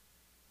proverb.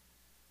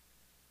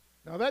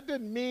 Now, that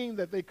didn't mean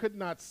that they could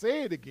not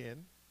say it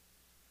again.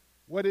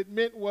 What it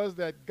meant was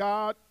that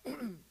God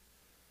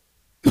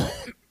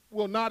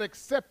will not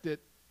accept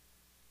it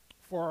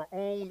for our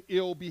own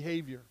ill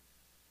behavior,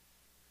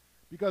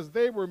 because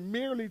they were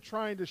merely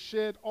trying to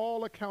shed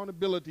all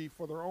accountability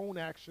for their own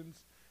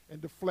actions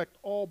and deflect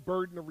all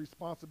burden of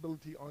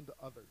responsibility onto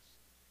others.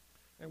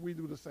 And we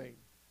do the same.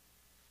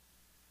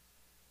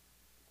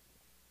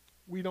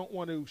 We don't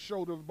want to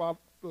show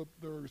the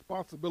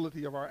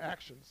responsibility of our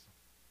actions,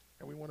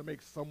 and we want to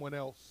make someone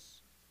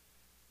else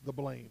the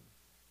blame.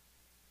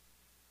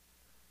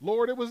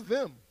 Lord, it was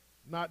them,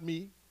 not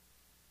me.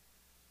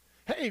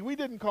 Hey, we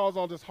didn't cause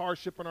all this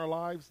hardship in our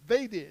lives.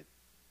 They did.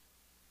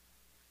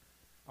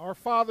 Our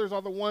fathers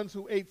are the ones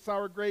who ate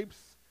sour grapes,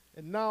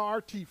 and now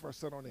our teeth are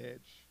set on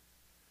edge.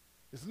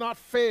 It's not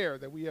fair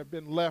that we have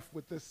been left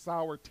with this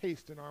sour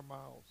taste in our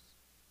mouths.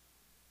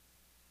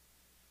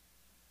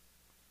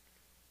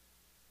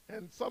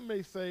 And some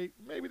may say,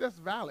 maybe that's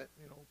valid.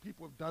 You know,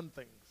 people have done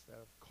things that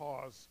have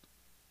caused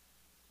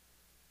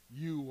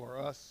you or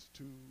us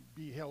to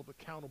be held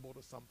accountable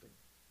to something.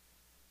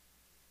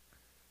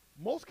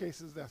 Most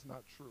cases, that's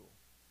not true.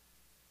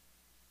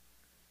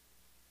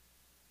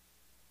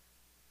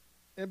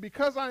 And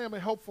because I am a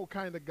helpful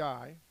kind of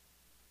guy,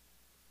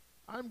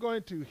 I'm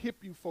going to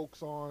hip you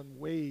folks on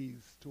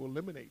ways to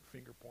eliminate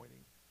finger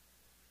pointing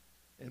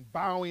and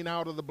bowing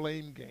out of the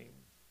blame game.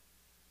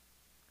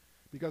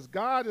 Because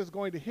God is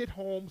going to hit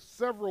home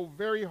several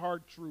very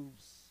hard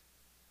truths.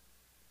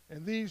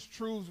 And these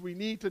truths we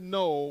need to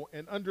know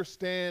and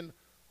understand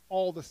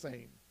all the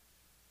same.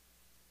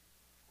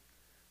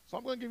 So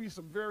I'm going to give you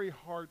some very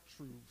hard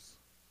truths.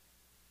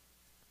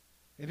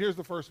 And here's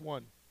the first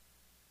one.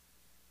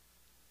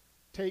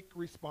 Take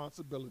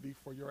responsibility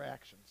for your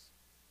actions.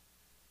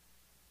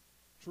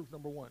 Truth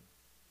number one.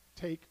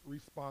 Take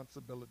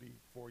responsibility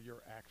for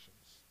your actions.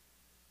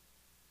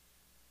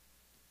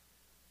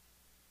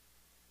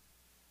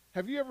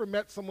 Have you ever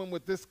met someone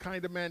with this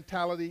kind of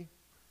mentality?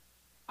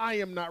 I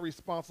am not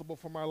responsible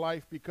for my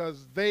life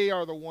because they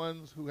are the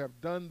ones who have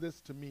done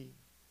this to me.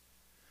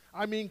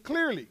 I mean,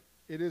 clearly,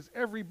 it is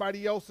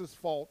everybody else's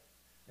fault,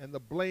 and the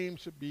blame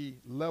should be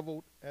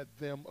leveled at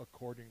them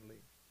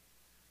accordingly.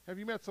 Have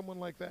you met someone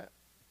like that?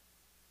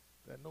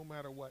 That no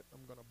matter what,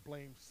 I'm going to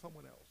blame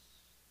someone else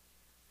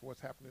for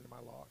what's happening in my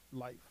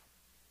life.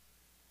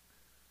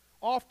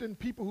 Often,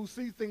 people who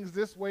see things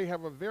this way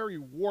have a very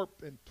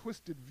warped and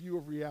twisted view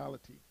of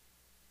reality.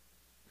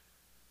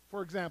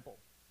 For example,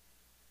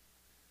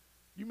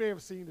 you may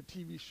have seen a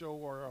TV show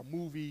or a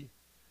movie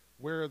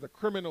where the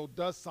criminal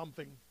does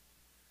something,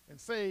 and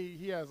say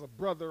he has a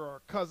brother or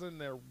a cousin,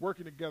 they're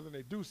working together and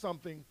they do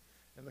something,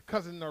 and the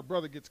cousin or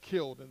brother gets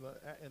killed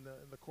in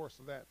the course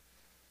of that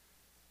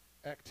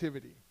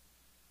activity.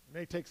 And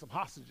they take some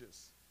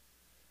hostages.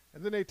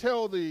 And then they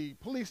tell the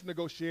police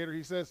negotiator,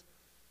 he says,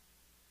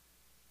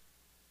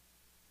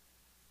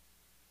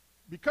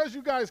 because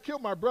you guys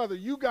killed my brother,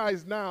 you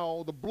guys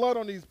now, the blood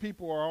on these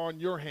people are on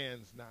your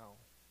hands now.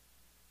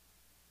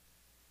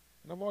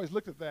 And I've always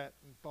looked at that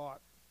and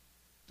thought,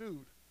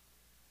 dude,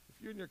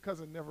 if you and your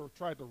cousin never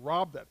tried to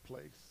rob that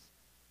place,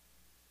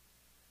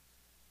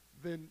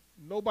 then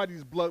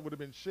nobody's blood would have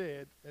been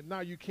shed, and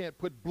now you can't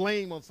put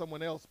blame on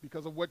someone else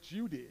because of what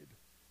you did.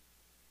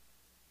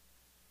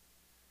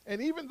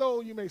 And even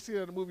though you may see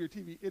that in a movie or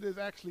TV, it has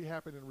actually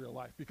happened in real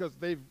life because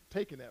they've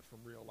taken that from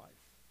real life.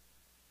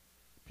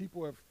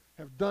 People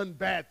have done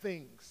bad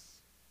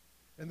things.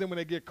 And then when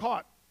they get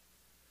caught,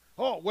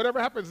 oh, whatever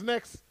happens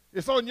next,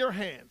 it's on your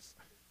hands.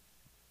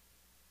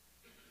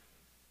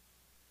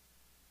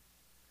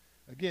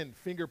 Again,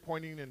 finger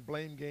pointing and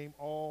blame game,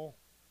 all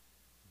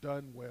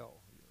done well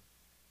here.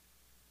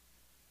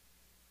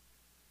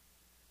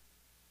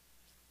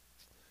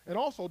 And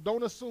also,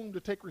 don't assume to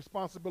take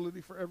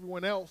responsibility for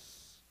everyone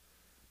else,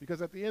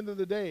 because at the end of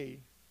the day,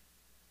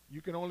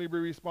 you can only be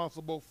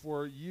responsible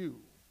for you.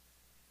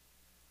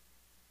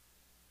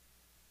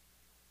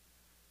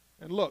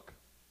 And look,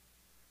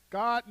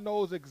 God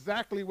knows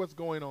exactly what's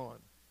going on.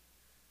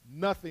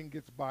 Nothing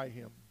gets by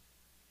him.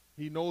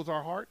 He knows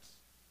our hearts,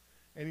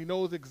 and he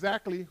knows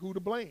exactly who to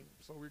blame.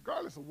 So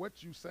regardless of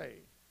what you say,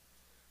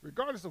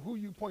 regardless of who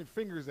you point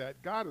fingers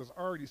at, God is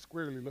already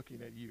squarely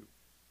looking at you.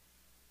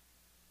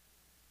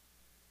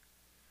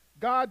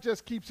 God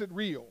just keeps it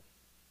real,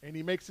 and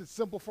he makes it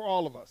simple for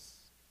all of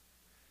us.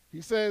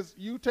 He says,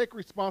 you take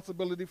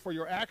responsibility for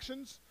your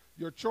actions,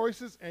 your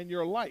choices, and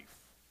your life.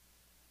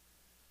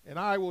 And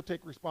I will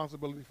take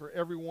responsibility for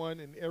everyone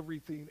and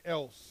everything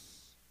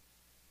else.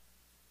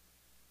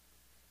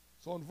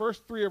 So in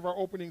verse 3 of our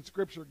opening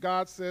scripture,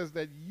 God says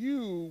that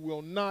you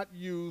will not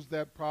use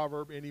that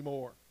proverb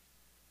anymore.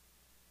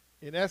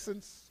 In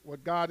essence,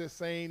 what God is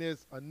saying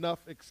is enough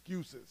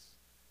excuses.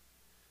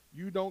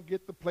 You don't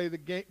get to play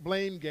the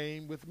blame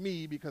game with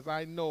me because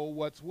I know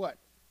what's what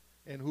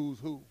and who's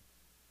who.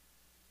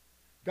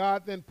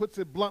 God then puts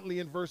it bluntly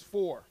in verse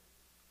 4.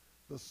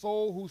 The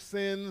soul who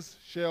sins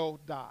shall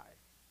die.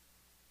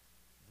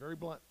 Very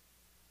blunt.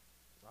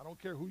 I don't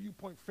care who you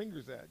point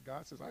fingers at.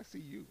 God says, I see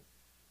you.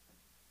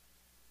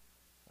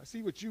 I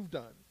see what you've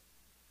done.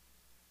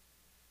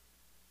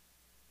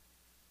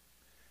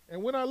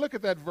 And when I look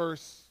at that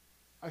verse,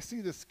 I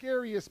see the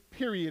scariest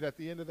period at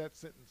the end of that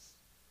sentence.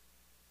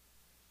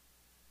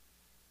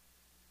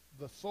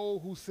 The soul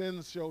who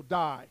sins shall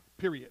die,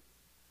 period.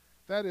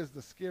 That is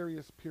the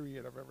scariest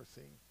period I've ever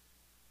seen.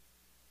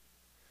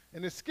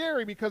 And it's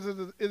scary because it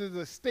is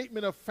a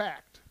statement of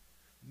fact.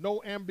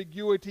 No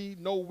ambiguity,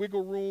 no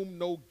wiggle room,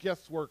 no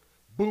guesswork.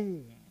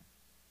 Boom.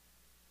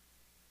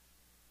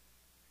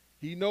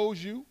 He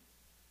knows you,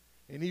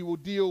 and he will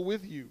deal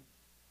with you.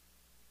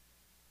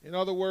 In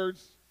other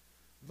words,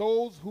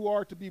 those who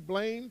are to be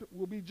blamed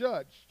will be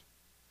judged.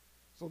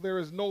 So there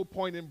is no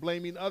point in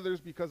blaming others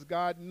because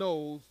God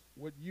knows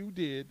what you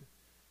did,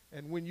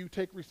 and when you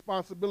take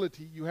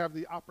responsibility, you have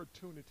the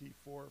opportunity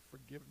for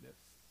forgiveness.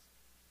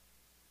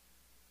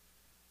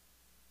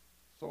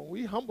 So when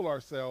we humble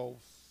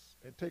ourselves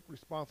and take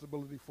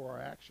responsibility for our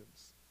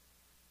actions,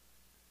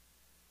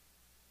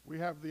 we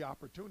have the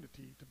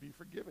opportunity to be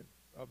forgiven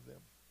of them.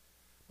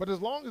 But as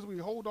long as we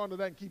hold on to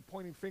that and keep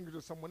pointing fingers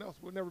at someone else,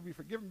 we'll never be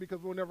forgiven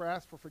because we'll never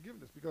ask for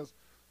forgiveness because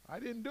I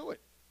didn't do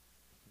it.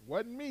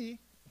 Wasn't me.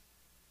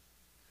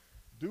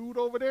 Dude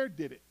over there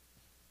did it.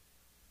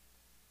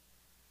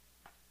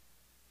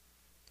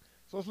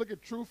 So let's look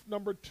at truth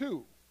number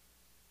 2.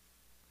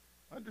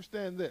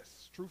 Understand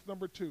this. Truth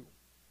number 2.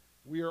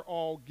 We are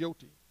all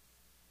guilty.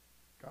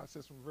 God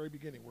says from the very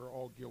beginning, we're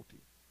all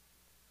guilty.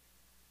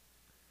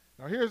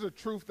 Now here's a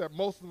truth that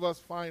most of us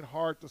find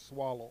hard to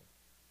swallow.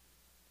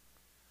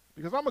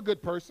 Because I'm a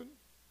good person.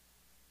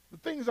 The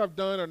things I've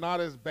done are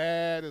not as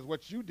bad as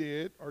what you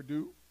did or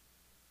do.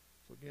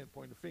 So again,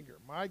 point the finger.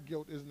 My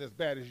guilt isn't as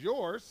bad as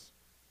yours,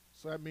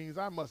 so that means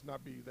I must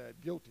not be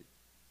that guilty.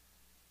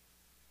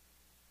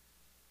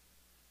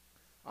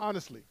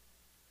 Honestly,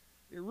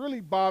 it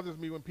really bothers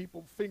me when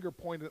people finger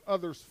point at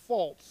others'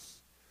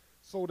 faults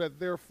so that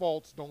their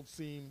faults don't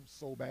seem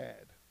so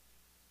bad.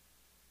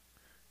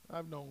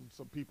 I've known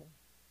some people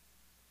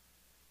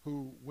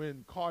who,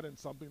 when caught in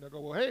something, they go,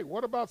 well, hey,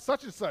 what about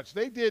such and such?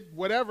 They did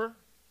whatever.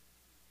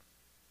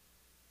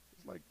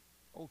 It's like,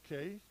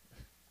 okay,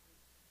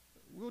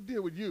 we'll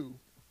deal with you.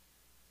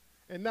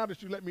 And now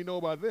that you let me know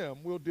about them,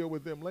 we'll deal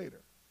with them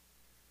later.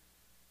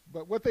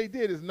 But what they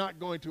did is not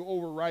going to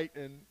overwrite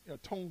and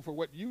atone for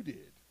what you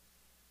did.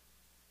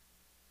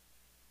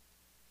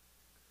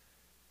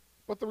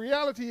 But the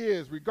reality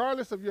is,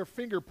 regardless of your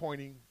finger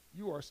pointing,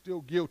 you are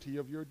still guilty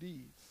of your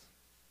deeds.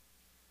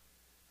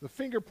 The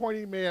finger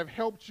pointing may have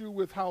helped you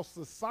with how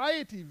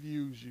society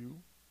views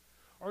you,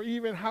 or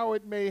even how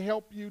it may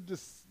help you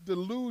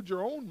delude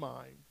your own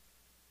mind.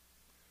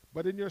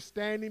 But in your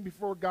standing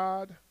before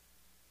God,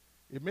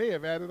 it may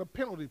have added a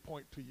penalty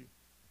point to you.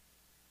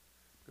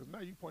 Because now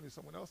you pointed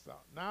someone else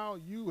out. Now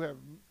you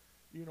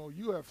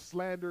have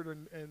slandered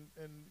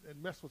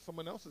and messed with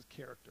someone else's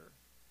character.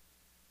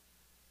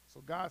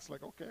 So God's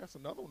like, okay, that's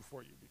another one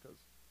for you because,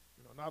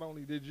 not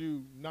only did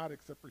you not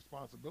accept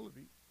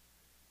responsibility,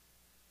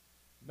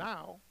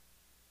 now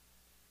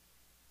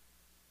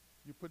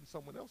you're putting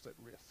someone else at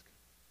risk.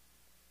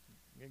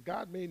 And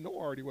God may know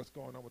already what's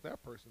going on with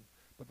that person,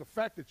 but the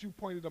fact that you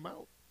pointed them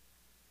out,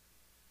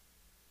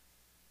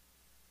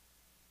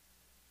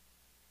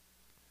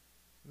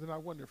 then I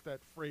wonder if that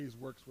phrase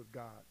works with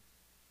God.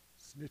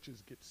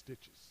 Snitches get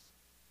stitches.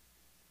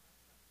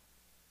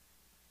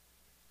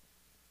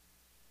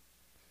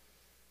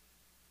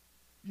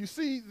 You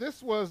see,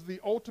 this was the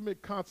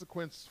ultimate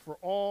consequence for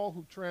all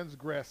who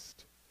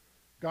transgressed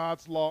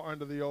God's law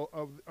under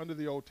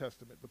the Old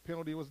Testament. The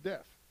penalty was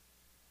death.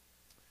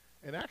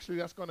 And actually,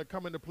 that's going to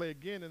come into play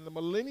again in the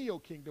millennial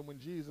kingdom when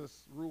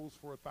Jesus rules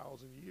for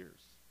 1,000 years.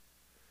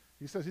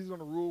 He says he's going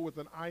to rule with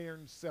an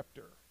iron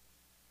scepter.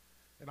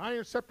 An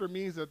iron scepter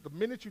means that the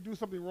minute you do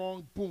something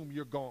wrong, boom,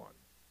 you're gone.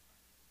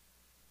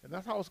 And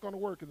that's how it's going to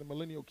work in the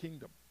millennial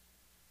kingdom.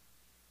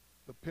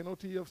 The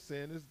penalty of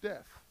sin is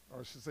death,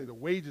 or I should say the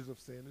wages of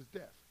sin is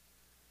death.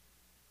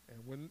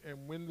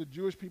 And when the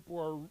Jewish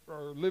people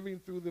are living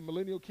through the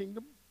millennial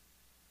kingdom,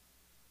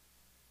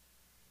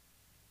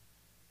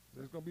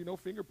 there's going to be no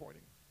finger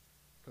pointing.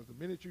 Because the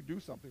minute you do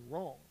something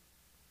wrong,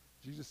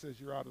 Jesus says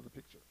you're out of the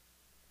picture.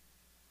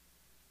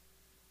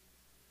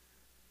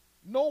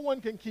 No one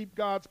can keep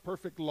God's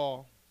perfect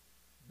law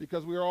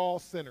because we are all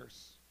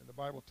sinners. And the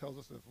Bible tells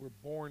us that we're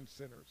born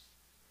sinners.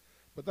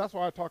 But that's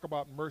why I talk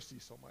about mercy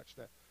so much,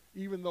 that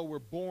even though we're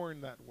born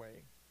that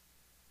way,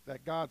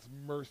 that God's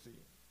mercy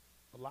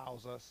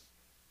allows us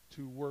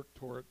to work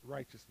toward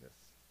righteousness.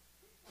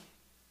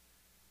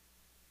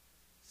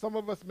 Some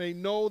of us may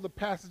know the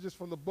passages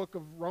from the book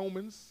of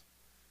Romans.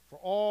 For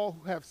all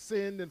who have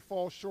sinned and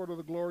fall short of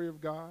the glory of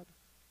God.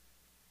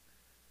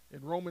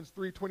 In Romans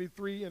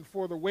 3:23, and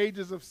for the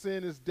wages of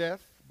sin is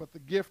death, but the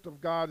gift of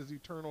God is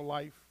eternal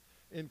life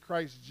in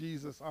Christ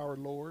Jesus our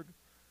Lord.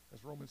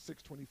 That's Romans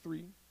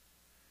 6:23.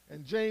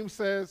 And James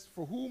says,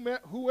 for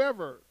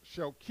whoever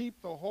shall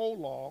keep the whole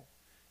law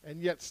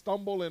and yet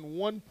stumble in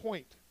one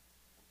point,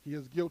 he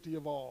is guilty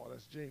of all.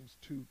 That's James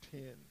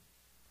 2:10.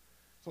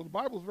 So the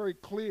Bible is very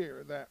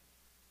clear that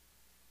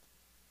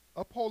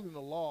upholding the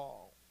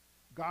law,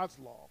 God's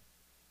law,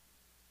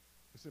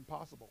 it's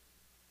impossible.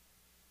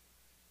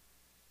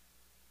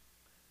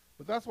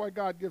 But that's why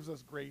God gives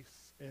us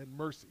grace and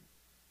mercy.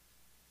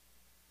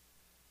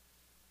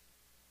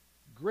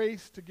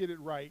 Grace to get it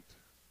right,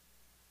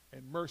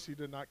 and mercy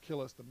to not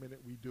kill us the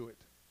minute we do it.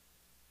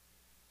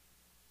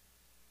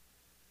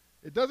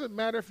 It doesn't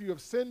matter if you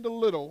have sinned a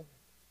little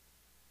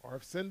or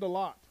have sinned a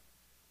lot.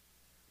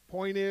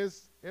 Point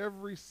is,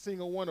 every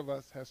single one of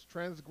us has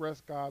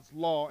transgressed God's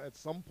law at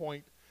some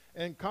point,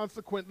 and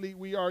consequently,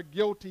 we are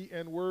guilty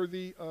and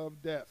worthy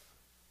of death.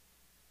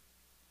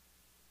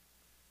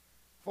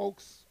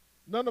 Folks,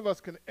 none of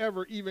us can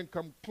ever even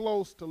come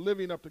close to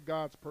living up to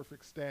God's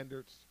perfect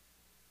standards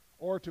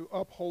or to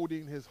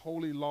upholding his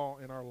holy law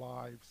in our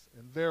lives,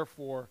 and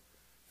therefore,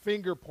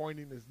 finger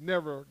pointing is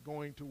never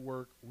going to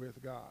work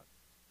with God.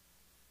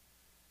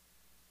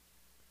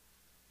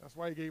 That's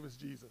why he gave us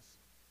Jesus.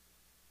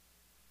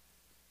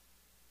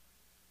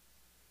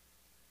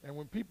 And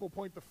when people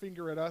point the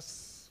finger at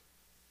us,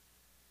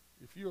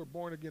 if you're a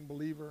born-again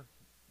believer,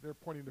 they're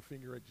pointing the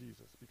finger at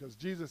Jesus. Because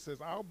Jesus says,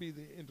 I'll be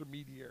the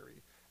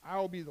intermediary.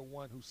 I'll be the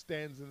one who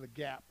stands in the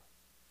gap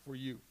for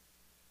you.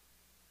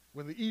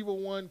 When the evil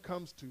one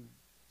comes to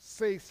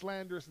say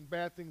slanderous and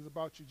bad things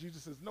about you,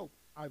 Jesus says, no,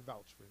 I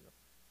vouch for him.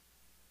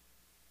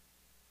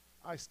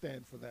 I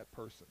stand for that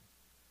person.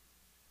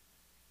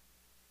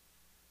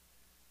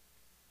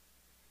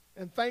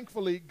 And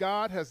thankfully,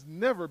 God has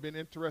never been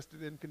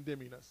interested in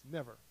condemning us.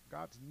 Never.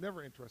 God's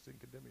never interested in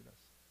condemning us.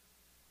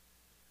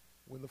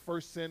 When the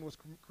first sin was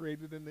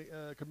committed in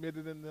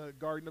the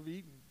Garden of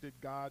Eden, did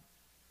God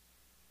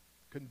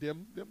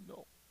condemn them?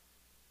 No.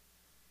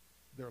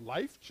 Their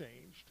life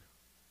changed,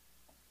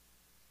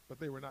 but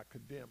they were not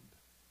condemned.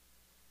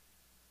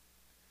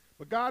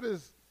 But God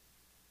is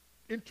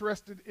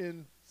interested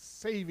in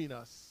saving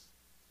us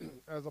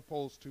as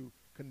opposed to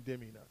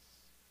condemning us.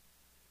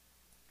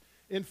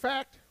 In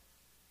fact,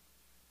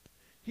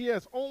 he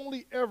has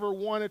only ever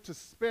wanted to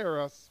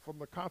spare us from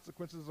the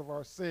consequences of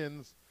our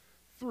sins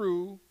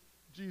through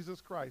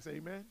Jesus Christ.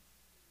 Amen?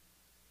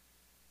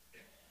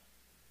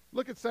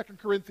 Look at 2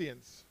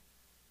 Corinthians.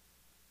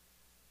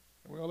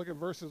 And we're going to look at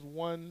verses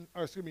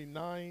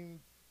 9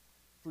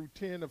 through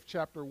 10 of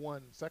chapter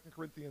 1. 2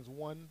 Corinthians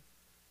 1,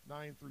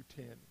 9 through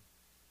 10.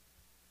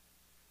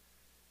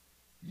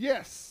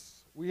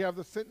 Yes, we have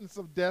the sentence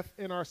of death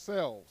in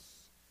ourselves,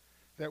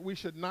 that we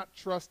should not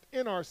trust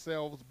in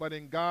ourselves, but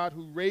in God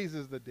who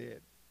raises the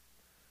dead,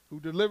 who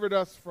delivered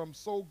us from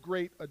so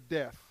great a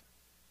death,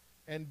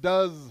 and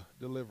does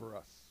deliver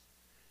us,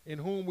 in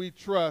whom we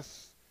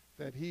trust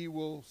that he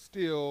will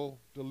still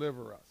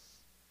deliver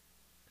us.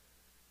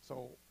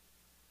 So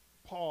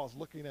Paul's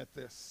looking at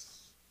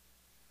this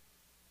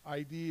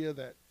idea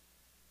that,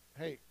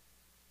 hey,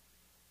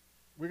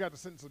 we got the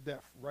sentence of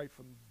death right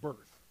from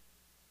birth.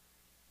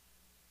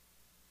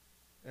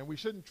 And we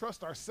shouldn't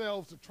trust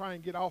ourselves to try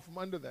and get out from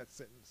under that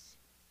sentence.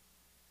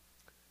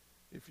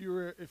 If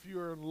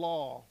you're in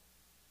law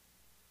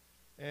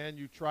and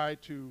you try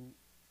to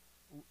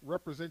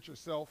represent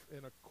yourself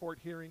in a court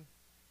hearing,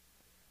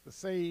 the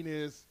saying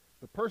is,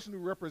 the person who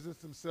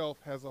represents himself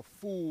has a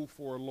fool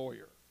for a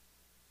lawyer.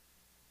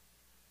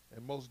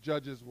 And most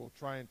judges will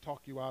try and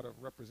talk you out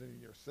of representing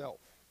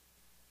yourself.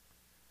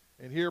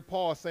 And here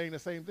Paul is saying the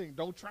same thing.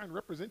 Don't try and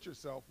represent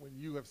yourself when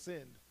you have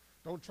sinned.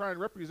 Don't try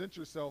and represent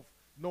yourself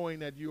knowing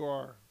that you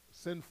are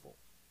sinful.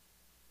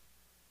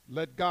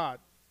 Let God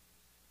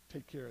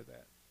take care of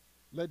that.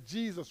 Let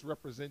Jesus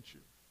represent you.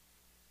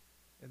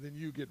 And then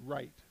you get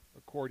right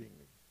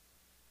accordingly.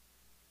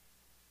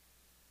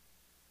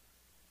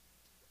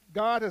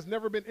 God has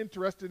never been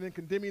interested in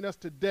condemning us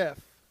to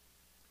death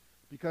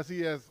because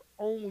he has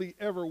only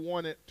ever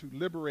wanted to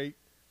liberate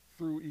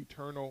through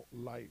eternal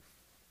life.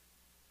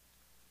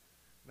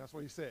 And that's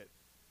what he said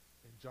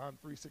in John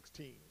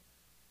 3:16,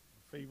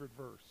 favorite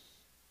verse.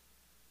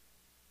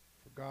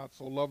 For God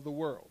so loved the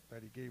world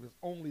that he gave his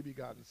only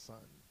begotten Son,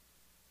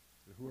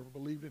 that whoever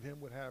believed in him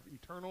would have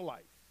eternal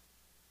life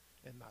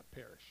and not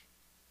perish.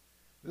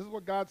 This is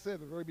what God said at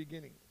the very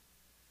beginning.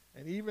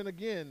 And even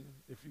again,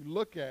 if you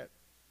look at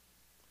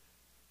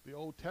the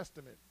Old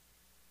Testament,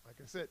 like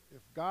I said,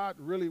 if God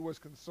really was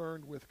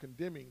concerned with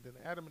condemning, then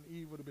Adam and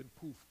Eve would have been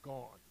poof,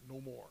 gone,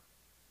 no more.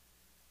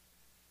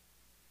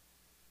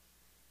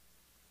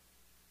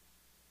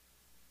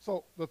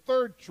 So the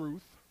third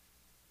truth,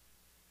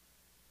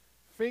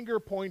 finger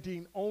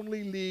pointing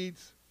only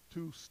leads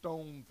to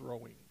stone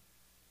throwing.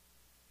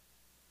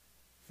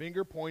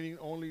 Finger pointing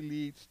only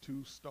leads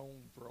to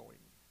stone throwing.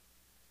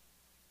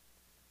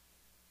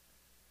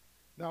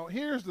 Now,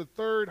 here's the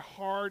third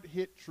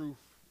hard-hit truth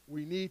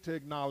we need to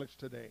acknowledge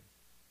today.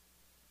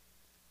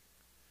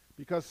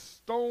 Because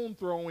stone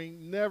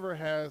throwing never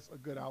has a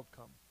good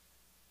outcome.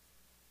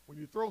 When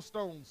you throw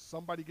stones,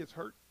 somebody gets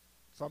hurt,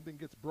 something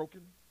gets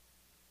broken.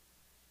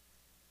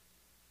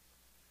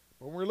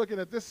 But when we're looking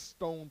at this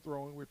stone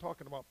throwing, we're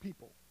talking about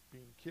people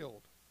being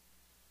killed.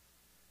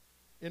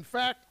 In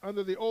fact,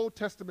 under the Old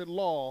Testament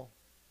law,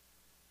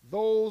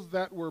 those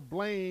that were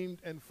blamed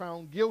and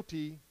found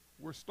guilty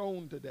were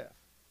stoned to death.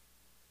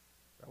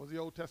 That was the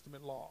Old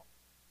Testament law.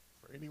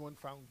 For anyone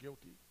found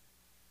guilty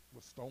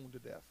was stoned to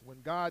death.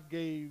 When God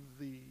gave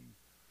the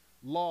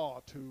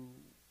law to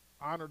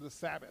honor the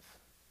Sabbath,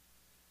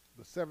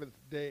 the seventh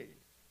day,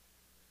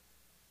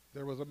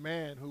 there was a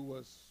man who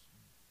was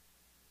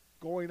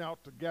going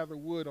out to gather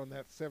wood on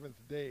that seventh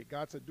day.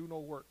 God said, do no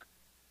work.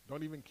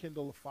 Don't even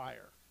kindle a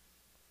fire.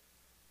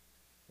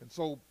 And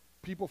so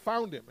people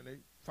found him, and they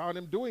found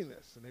him doing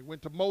this. And they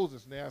went to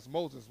Moses, and they asked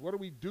Moses, what do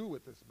we do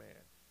with this man?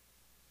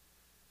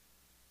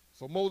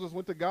 So Moses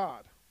went to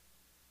God,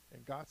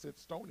 and God said,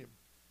 stone him.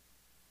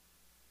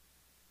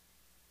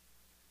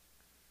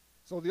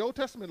 So the Old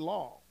Testament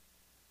law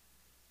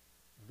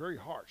is very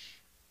harsh.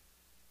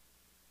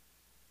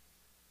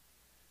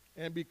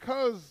 And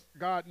because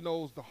God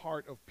knows the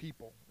heart of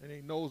people, and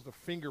he knows the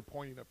finger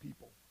pointing of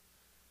people,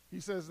 he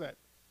says that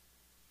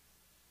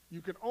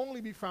you can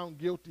only be found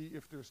guilty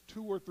if there's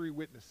 2 or 3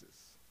 witnesses.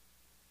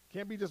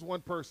 Can't be just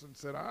one person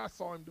said, I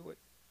saw him do it.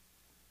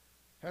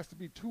 Has to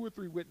be 2 or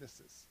 3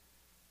 witnesses.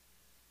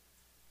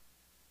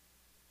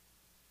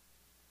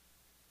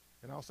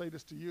 And I'll say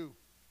this to you.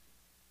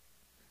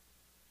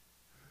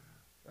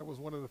 That was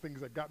one of the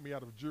things that got me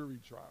out of jury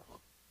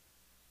trial.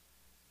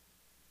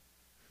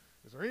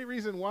 Is there any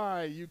reason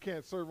why you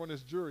can't serve on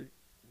this jury?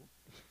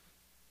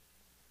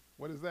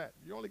 What is that?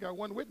 You only got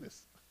one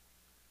witness.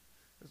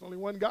 There's only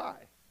one guy.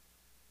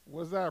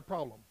 Was that a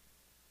problem?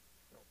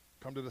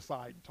 Come to the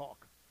side and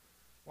talk.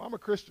 Well, I'm a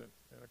Christian,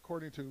 and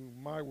according to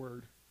my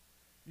word,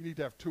 you need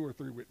to have 2 or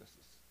 3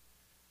 witnesses.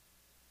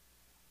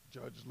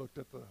 Judge looked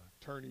at the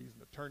attorneys, and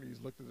the attorneys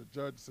looked at the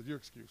judge and said, you're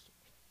excused.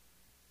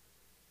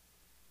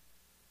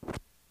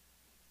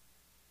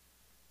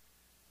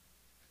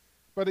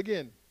 But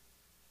again,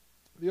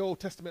 the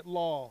Old Testament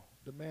law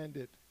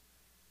demanded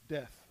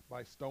death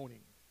by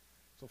stoning.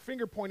 So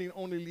finger pointing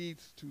only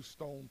leads to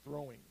stone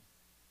throwing.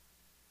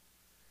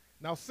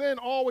 Now, sin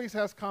always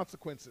has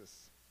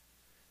consequences,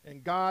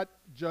 and God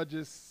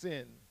judges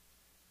sin.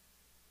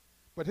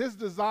 But his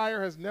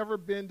desire has never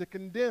been to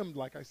condemn,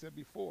 like I said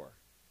before.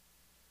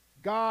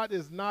 God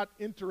is not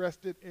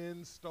interested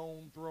in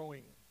stone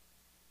throwing.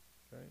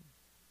 Okay?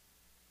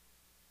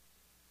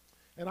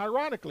 And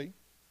ironically,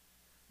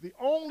 the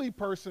only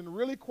person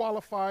really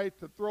qualified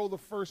to throw the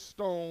first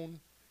stone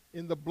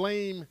in the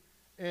blame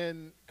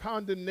and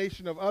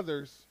condemnation of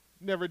others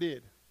never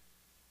did.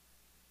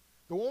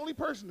 The only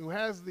person who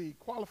has the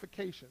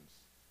qualifications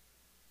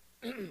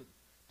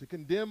to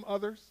condemn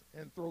others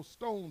and throw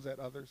stones at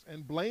others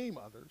and blame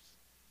others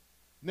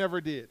never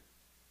did.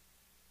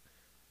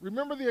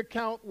 Remember the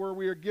account where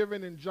we are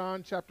given in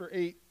John chapter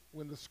 8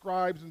 when the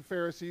scribes and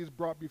Pharisees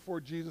brought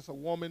before Jesus a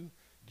woman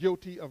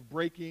guilty of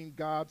breaking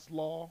God's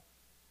law?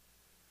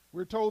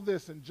 We're told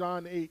this in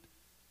John 8,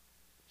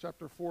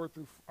 verses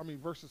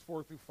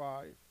 4 through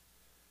 5.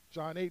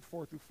 John 8,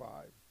 4 through 5.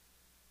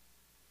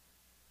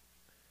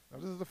 Now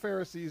this is the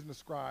Pharisees and the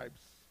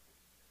scribes.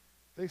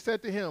 They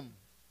said to him,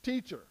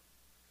 Teacher,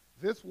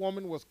 this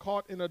woman was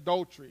caught in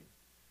adultery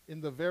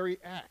in the very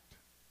act.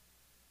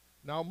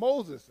 Now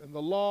Moses in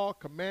the law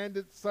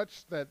commanded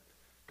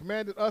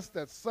us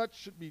that such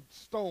should be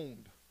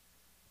stoned.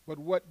 But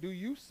what do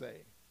you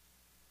say?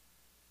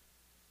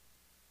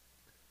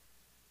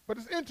 But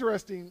it's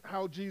interesting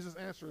how Jesus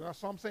answered.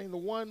 So I'm saying the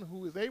one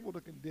who is able to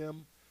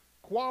condemn,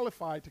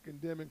 qualified to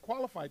condemn, and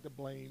qualified to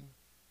blame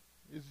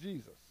is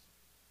Jesus.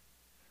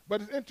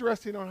 But it's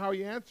interesting on how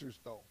he answers,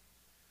 though,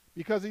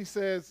 because he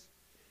says,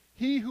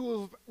 he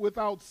who is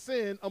without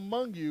sin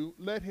among you,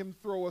 let him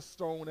throw a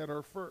stone at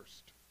her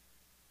first.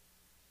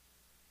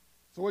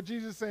 So what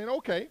Jesus is saying,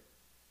 okay,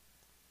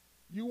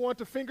 you want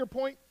to finger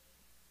point?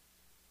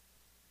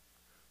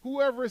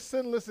 Whoever is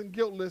sinless and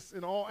guiltless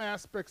in all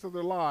aspects of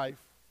their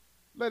life,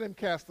 let him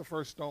cast the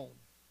first stone.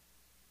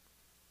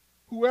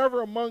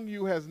 Whoever among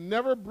you has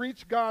never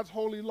breached God's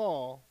holy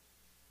law,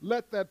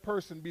 let that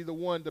person be the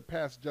one to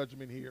pass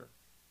judgment here.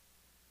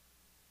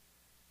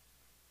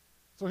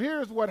 So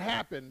here's what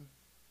happened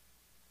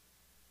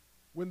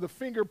when the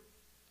finger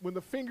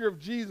of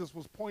Jesus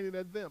was pointed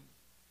at them.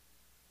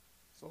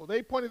 So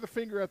they pointed the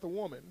finger at the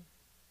woman.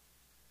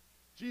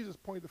 Jesus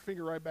pointed the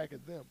finger right back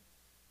at them.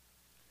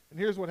 And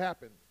here's what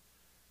happened.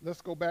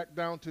 Let's go back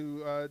down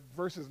to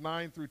verses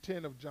 9 through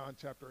 10 of John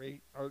chapter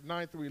 8, or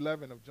 9 through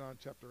 11 of John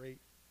chapter 8.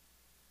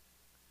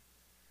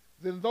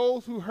 Then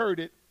those who heard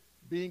it,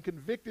 being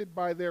convicted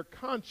by their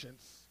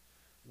conscience,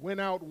 went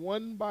out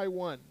one by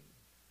one,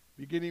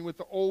 beginning with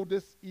the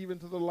oldest even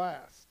to the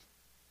last.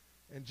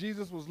 And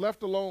Jesus was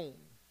left alone,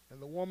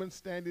 and the woman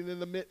standing in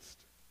the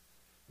midst.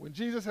 When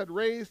Jesus had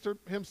raised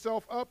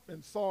himself up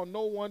and saw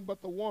no one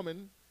but the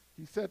woman,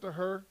 he said to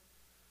her,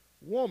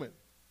 "Woman,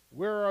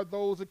 where are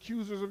those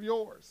accusers of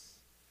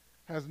yours?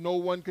 Has no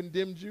one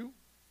condemned you?"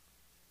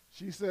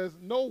 She says,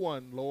 "No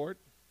one, Lord."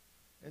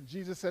 And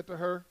Jesus said to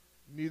her,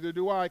 "Neither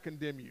do I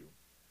condemn you.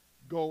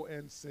 Go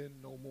and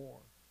sin no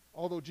more."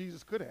 Although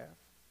Jesus could have.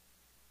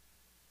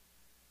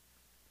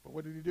 But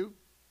what did he do?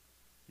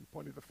 He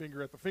pointed the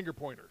finger at the finger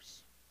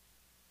pointers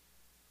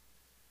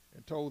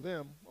and told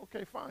them,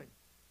 okay, fine.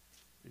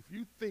 If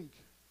you think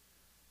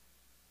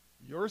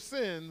your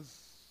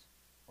sins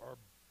are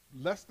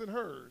less than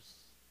hers,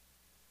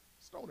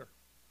 stone her.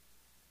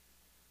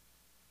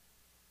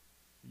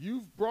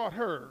 You've brought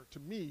her to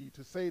me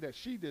to say that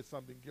she did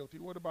something guilty.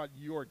 What about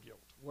your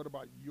guilt? What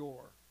about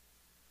your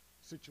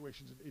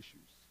situations and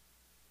issues?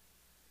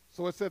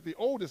 So it said the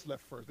oldest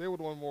left first. They were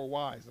the one more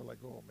wise. They're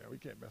like, oh man, we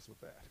can't mess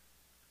with that.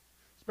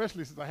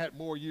 Especially since I had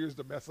more years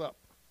to mess up.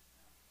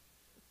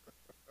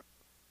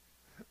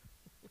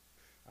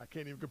 I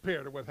can't even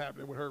compare to what's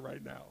happening with her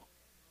right now.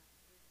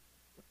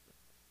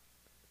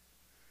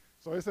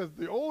 So it says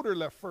the older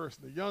left first,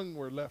 and the young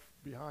were left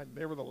behind, and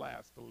they were the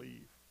last to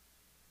leave.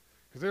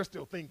 Because they're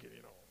still thinking,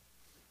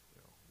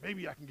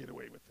 maybe I can get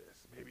away with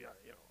this. Maybe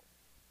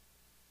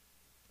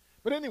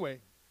But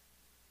anyway,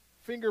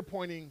 finger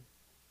pointing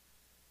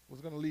was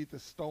going to lead to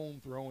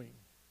stone throwing.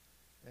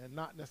 And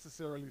not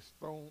necessarily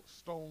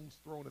stones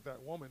thrown at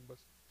that woman, but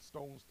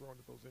stones thrown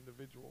at those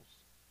individuals.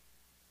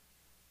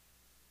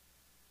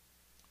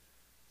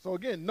 So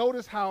again,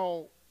 notice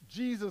how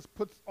Jesus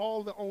puts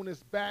all the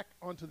onus back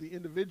onto the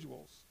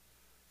individuals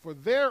for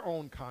their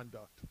own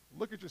conduct.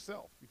 Look at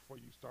yourself before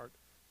you start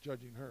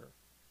judging her.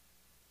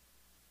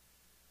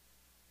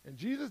 And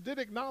Jesus did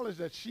acknowledge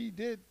that she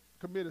did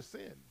commit a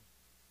sin.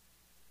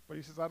 But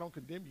he says, I don't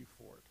condemn you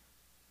for it.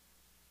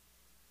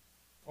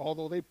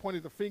 Although they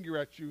pointed the finger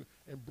at you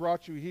and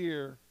brought you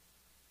here,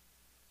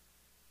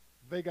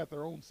 they got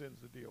their own sins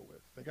to deal with.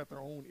 They got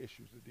their own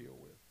issues to deal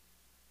with.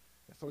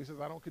 And so he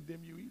says, I don't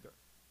condemn you either,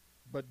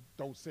 but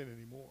don't sin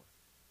anymore.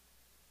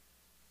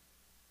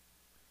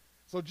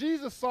 So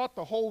Jesus sought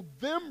to hold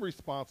them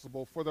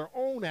responsible for their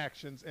own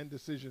actions and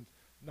decisions,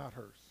 not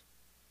hers.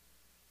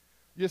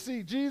 You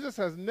see, Jesus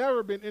has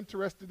never been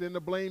interested in the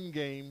blame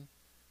game,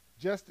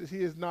 just as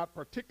he is not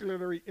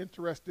particularly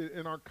interested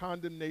in our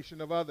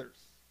condemnation of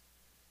others.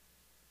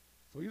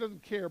 So he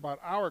doesn't care about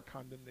our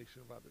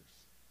condemnation of others.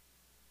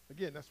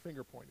 Again, that's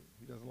finger pointing.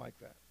 He doesn't like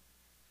that.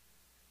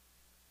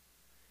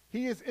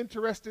 He is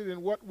interested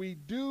in what we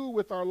do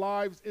with our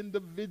lives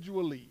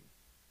individually.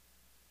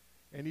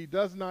 And he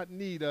does not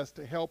need us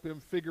to help him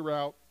figure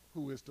out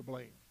who is to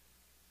blame.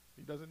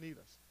 He doesn't need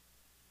us.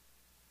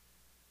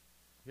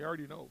 He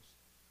already knows.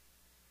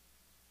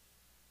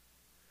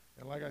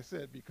 And like I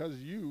said, because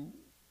you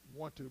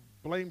want to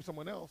blame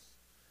someone else,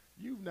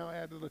 you've now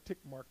added a tick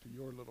mark to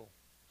your little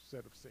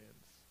set of sins.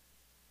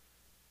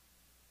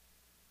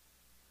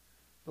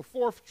 The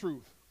fourth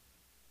truth,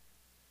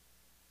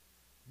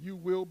 you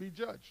will be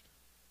judged.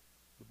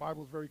 The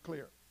Bible is very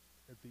clear.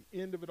 At the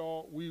end of it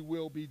all, we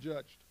will be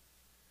judged.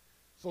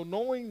 So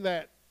knowing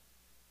that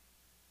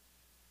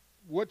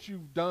what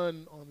you've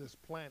done on this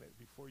planet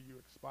before you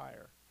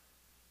expire,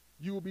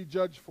 you will be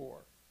judged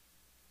for.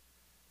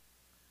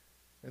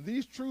 And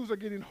these truths are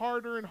getting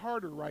harder and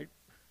harder, right?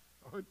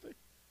 Aren't they?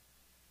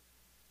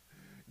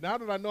 Now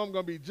that I know I'm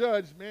going to be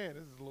judged, man,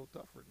 this is a little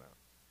tougher now.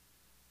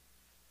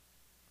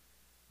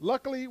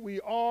 Luckily,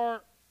 we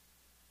are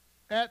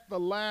at the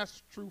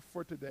last truth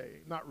for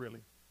today. Not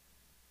really.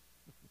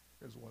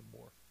 There's one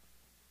more.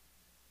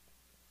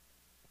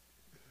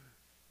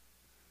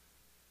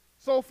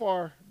 So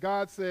far,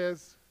 God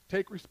says,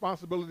 take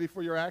responsibility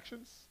for your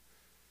actions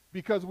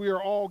because we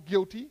are all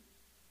guilty.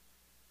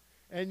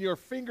 And your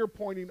finger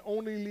pointing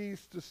only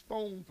leads to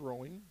stone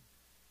throwing,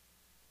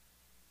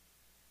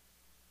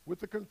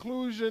 with the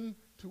conclusion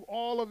to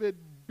all of it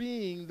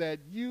being that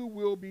you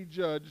will be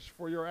judged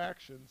for your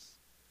actions,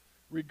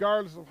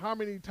 regardless of how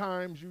many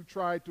times you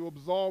try to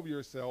absolve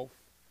yourself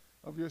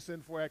of your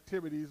sinful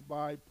activities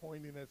by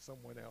pointing at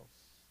someone else.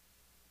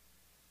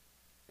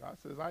 God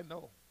says, I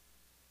know.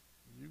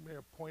 You may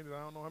have pointed,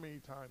 I don't know how many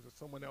times, at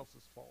someone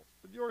else's fault,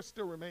 but yours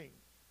still remain.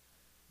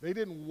 They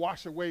didn't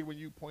wash away when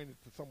you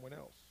pointed to someone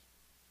else.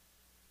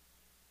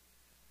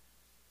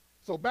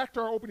 So back to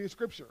our opening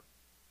scripture.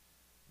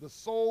 The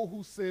soul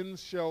who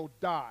sins shall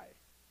die.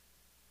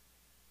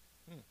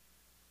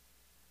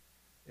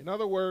 In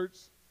other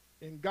words,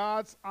 in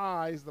God's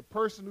eyes, the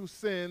person who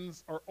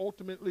sins are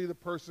ultimately the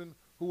person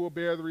who will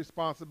bear the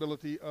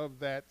responsibility of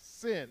that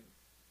sin,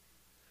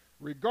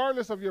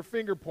 regardless of your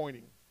finger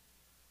pointing.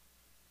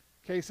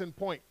 Case in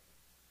point,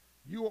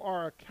 you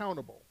are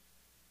accountable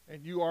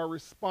and you are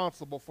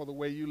responsible for the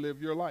way you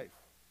live your life.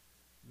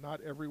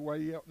 Not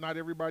everybody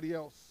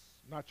else.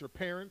 Not your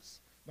parents,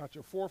 not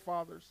your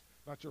forefathers,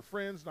 not your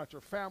friends, not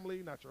your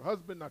family, not your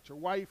husband, not your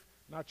wife,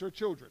 not your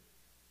children.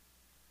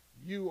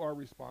 You are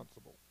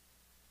responsible.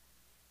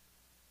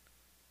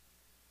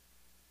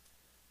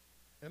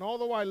 And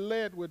although I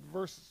led with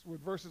verses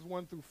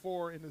 1 through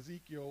 4 in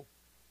Ezekiel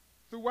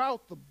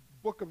throughout the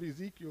book of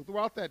Ezekiel,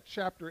 throughout that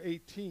chapter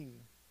 18,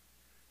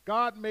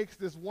 God makes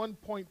this one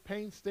point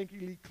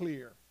painstakingly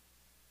clear.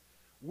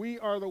 We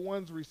are the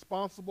ones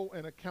responsible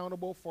and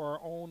accountable for our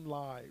own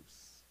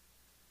lives,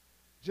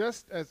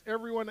 just as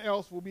everyone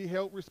else will be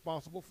held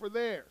responsible for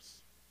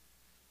theirs.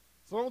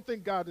 So don't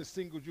think God has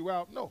singled you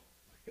out. No,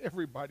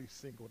 everybody's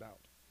singled out.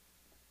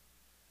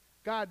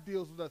 God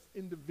deals with us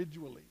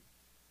individually,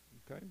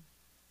 okay?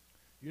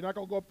 You're not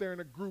going to go up there in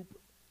a group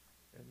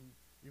and,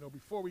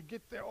 before we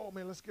get there, oh,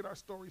 man, let's get our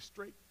story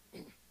straight.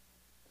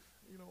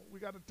 We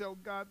got to tell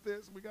God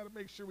this. We got to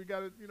make sure we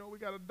got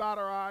to dot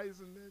our I's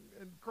and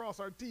cross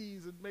our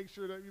T's and make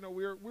sure that,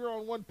 we're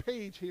on one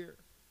page here.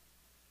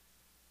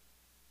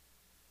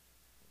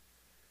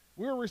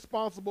 We're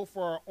responsible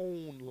for our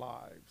own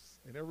lives,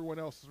 and everyone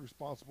else is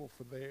responsible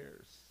for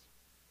theirs.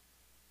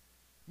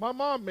 My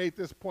mom made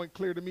this point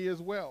clear to me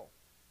as well.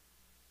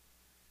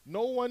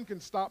 No one can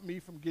stop me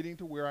from getting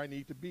to where I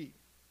need to be.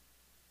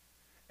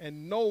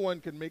 And no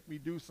one can make me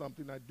do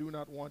something I do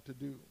not want to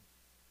do.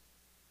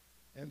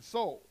 And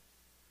so,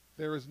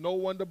 there is no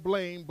one to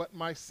blame but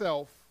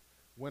myself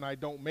when I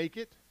don't make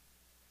it,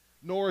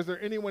 nor is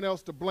there anyone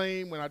else to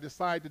blame when I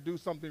decide to do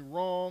something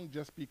wrong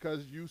just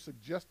because you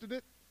suggested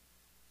it.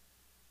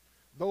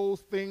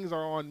 Those things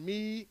are on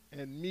me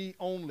and me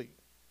only.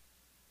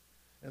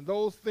 And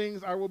those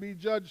things I will be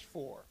judged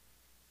for.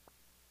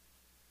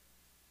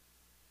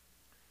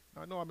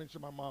 Now, I know I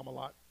mentioned my mom a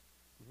lot.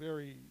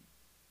 Very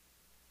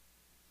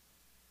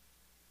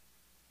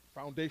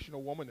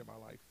foundational woman in my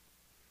life.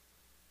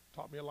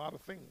 Taught me a lot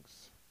of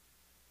things.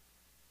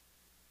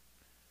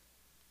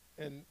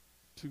 And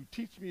to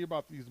teach me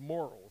about these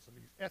morals and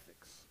these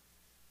ethics.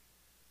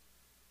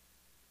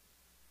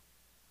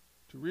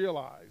 To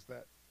realize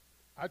that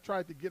I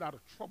tried to get out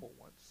of trouble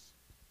once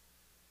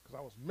because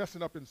I was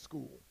messing up in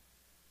school.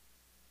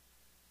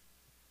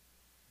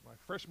 My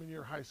freshman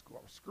year of high school,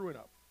 I was screwing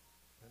up.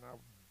 And I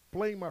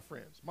blame my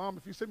friends. Mom,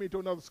 if you send me to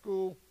another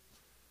school,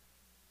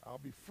 I'll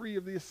be free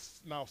of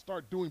this and I'll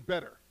start doing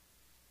better.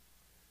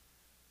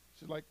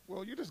 She's like,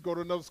 well, you just go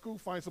to another school,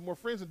 find some more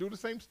friends, and do the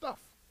same stuff.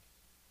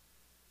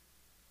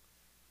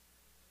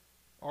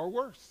 Or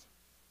worse.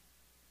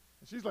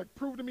 And she's like,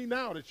 prove to me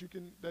now that you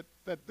can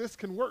that this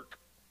can work.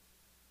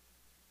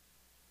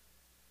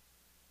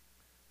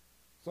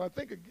 So I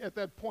think at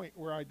that point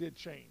where I did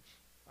change,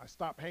 I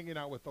stopped hanging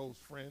out with those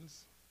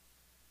friends.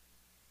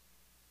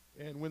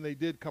 And when they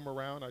did come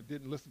around, I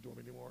didn't listen to them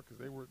anymore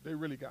because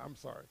I'm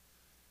sorry.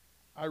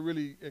 I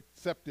really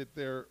accepted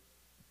their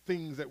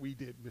things that we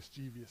did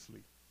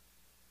mischievously.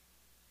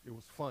 It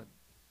was fun.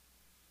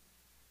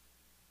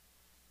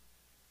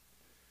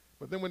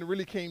 But then when it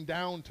really came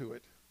down to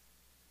it,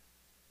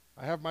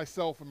 I have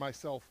myself and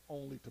myself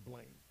only to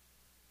blame.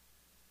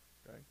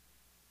 Okay?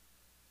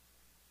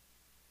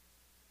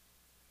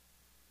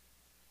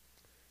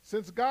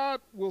 Since God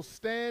will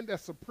stand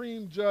as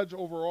supreme judge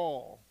over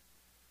all,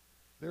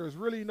 there is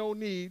really no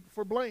need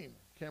for blame.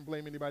 Can't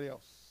blame anybody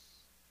else.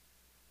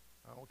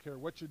 I don't care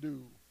what you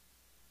do.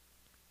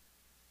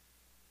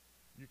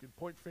 You can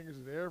point fingers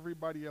at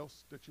everybody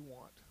else that you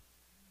want.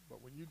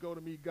 But when you go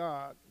to meet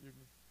God,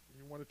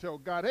 you want to tell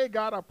God, hey,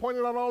 God, I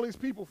pointed out all these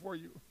people for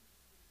you.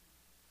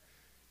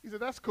 He said,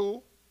 that's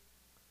cool.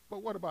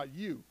 But what about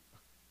you?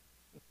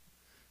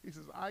 He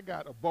says, I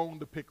got a bone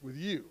to pick with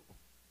you.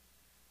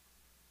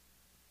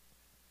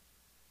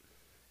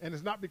 And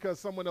it's not because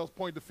someone else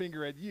pointed the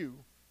finger at you.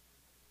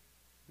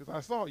 Because I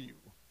saw you.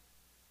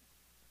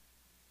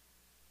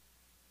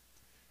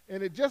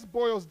 And it just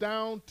boils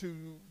down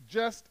to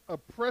just a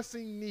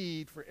pressing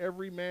need for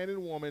every man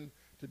and woman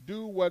to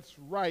do what's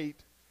right,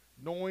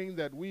 knowing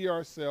that we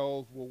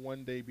ourselves will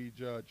one day be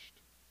judged.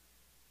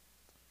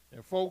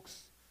 And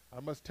folks,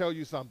 I must tell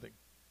you something.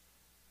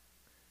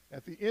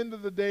 At the end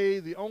of the day,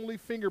 the only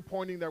finger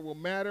pointing that will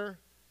matter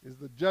is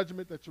the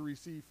judgment that you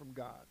receive from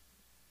God.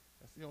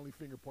 That's the only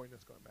finger pointing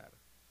that's going to matter.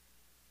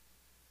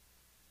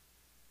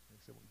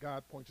 So when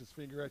God points his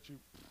finger at you,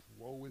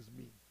 woe is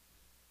me.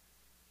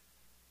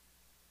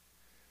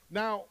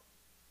 Now,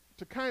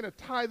 to kind of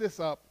tie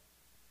this up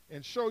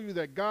and show you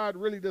that God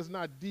really does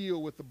not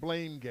deal with the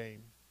blame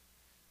game,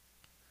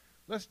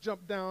 let's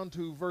jump down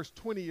to verse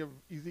 20 of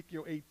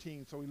Ezekiel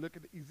 18. So we look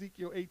at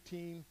Ezekiel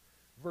 18,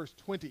 verse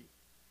 20.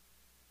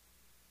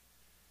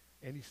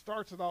 And he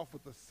starts it off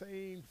with the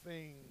same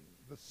thing.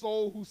 The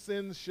soul who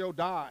sins shall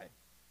die.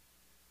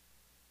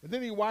 And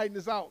then he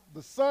widens out.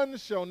 The son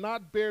shall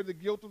not bear the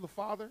guilt of the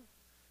father,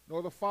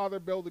 nor the father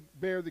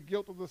bear the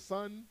guilt of the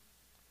son.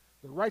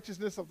 The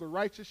righteousness of the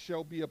righteous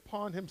shall be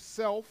upon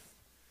himself,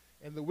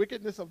 and the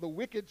wickedness of the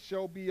wicked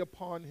shall be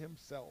upon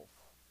himself.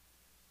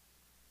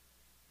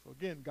 So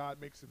again, God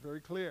makes it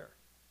very clear.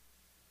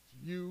 It's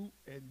you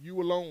and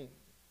you alone.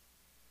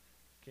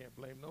 Can't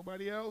blame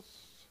nobody else.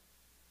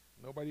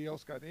 Nobody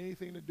else got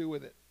anything to do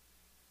with it.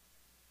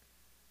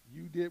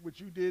 You did what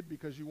you did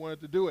because you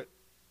wanted to do it.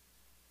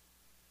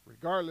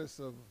 Regardless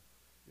of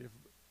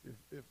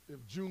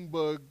if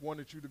Junebug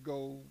wanted you to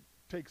go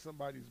take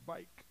somebody's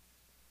bike.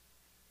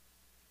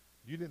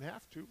 You didn't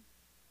have to.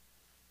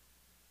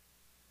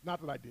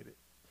 Not that I did it.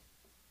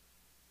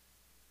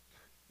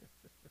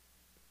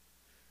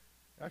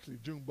 Actually,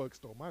 Junebug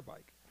stole my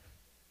bike.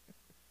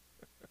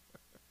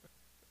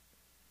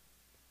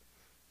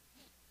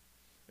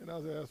 And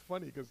that's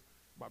funny because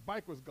my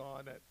bike was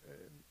gone,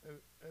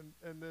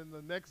 and then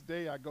the next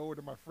day I go over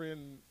to my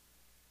friend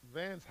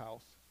Van's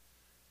house,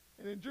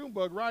 and then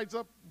Junebug rides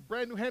up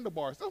brand new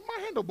handlebars. Those are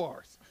my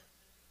handlebars.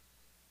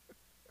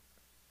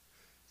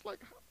 It's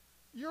like,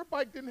 your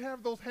bike didn't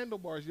have those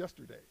handlebars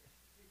yesterday.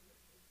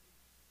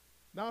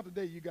 Now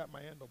today you got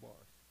my handlebars.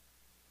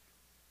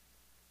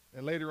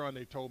 And later on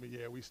they told me,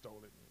 yeah, we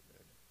stole it.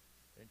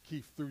 And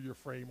Keith threw your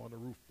frame on the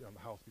roof on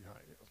the house behind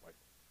it. I was like,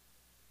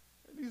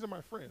 these are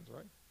my friends,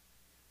 right?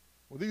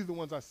 Well, these are the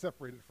ones I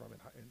separated from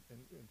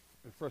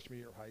in freshman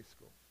year of high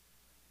school.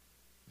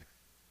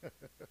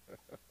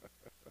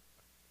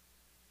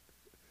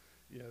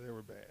 Yeah, they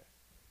were bad.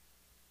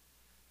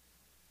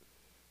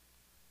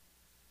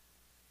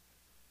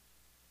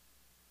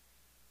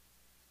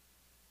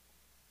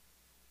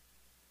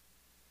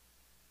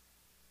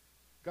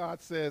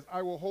 God says,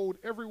 I will hold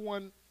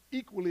everyone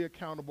equally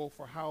accountable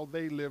for how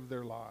they live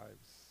their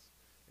lives.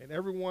 And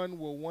everyone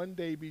will one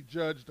day be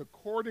judged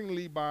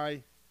accordingly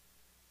by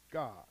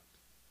God.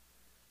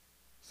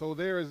 So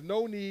there is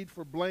no need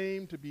for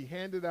blame to be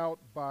handed out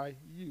by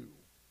you.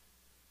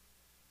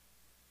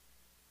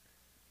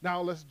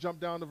 Now let's jump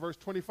down to verse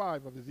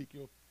 25 of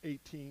Ezekiel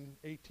 18:25,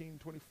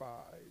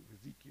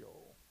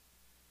 Ezekiel.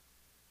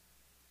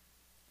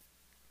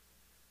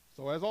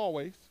 So as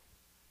always,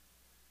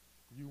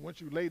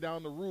 once you lay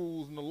down the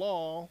rules and the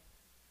law,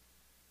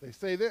 they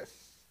say this,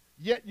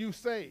 yet you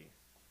say,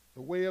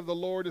 the way of the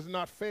Lord is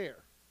not fair.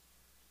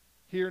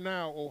 Hear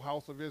now, O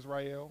house of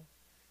Israel,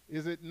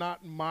 is it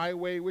not my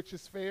way which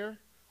is fair,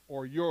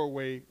 or your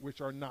way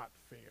which are not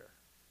fair?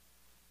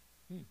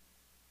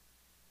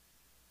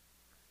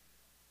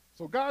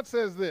 So God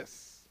says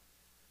this,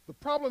 the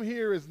problem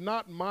here is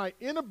not my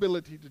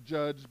inability to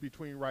judge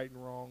between right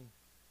and wrong,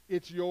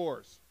 it's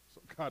yours.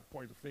 So God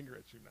points a finger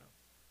at you now.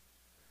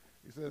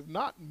 He says,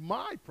 not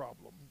my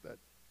problem that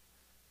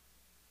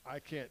I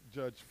can't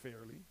judge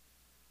fairly.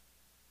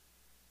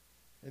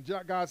 And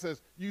God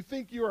says, you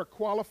think you are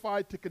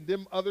qualified to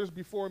condemn others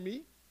before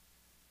me?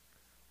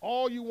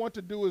 All you want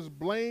to do is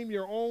blame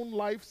your own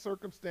life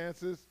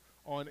circumstances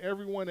on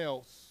everyone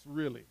else,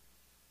 really.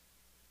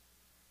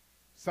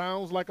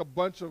 Sounds like a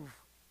bunch of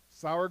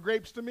sour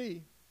grapes to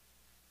me.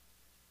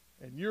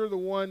 And you're the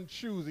one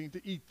choosing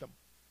to eat them.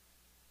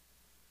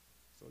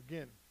 So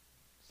again,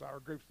 sour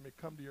grapes may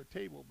come to your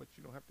table, but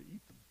you don't have to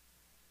eat them.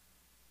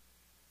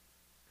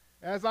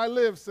 As I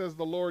live, says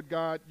the Lord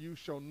God, you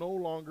shall no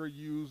longer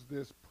use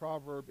this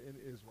proverb in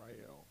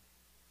Israel.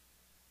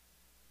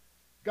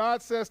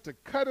 God says to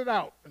cut it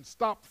out and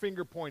stop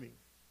finger pointing.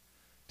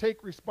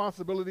 Take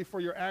responsibility for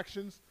your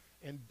actions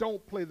and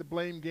don't play the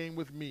blame game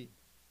with me.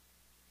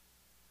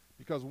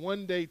 Because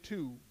one day,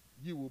 too,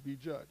 you will be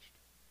judged.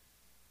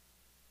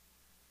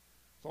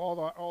 So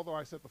although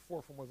I said the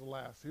fourth one was the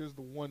last, here's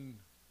the one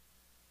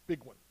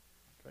big one.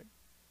 Okay?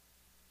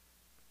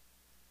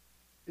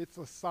 It's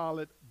a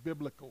solid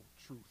biblical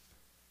truth.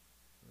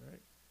 All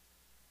right?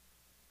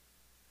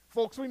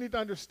 Folks, we need to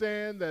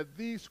understand that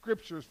these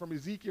scriptures from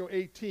Ezekiel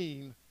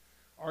 18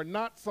 are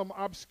not some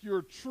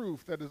obscure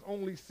truth that is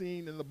only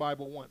seen in the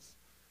Bible once.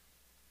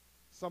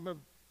 Some have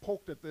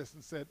poked at this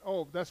and said,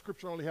 oh, that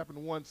scripture only happened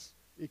once,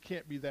 it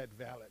can't be that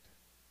valid.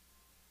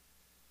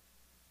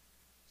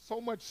 So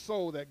much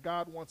so that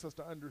God wants us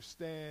to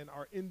understand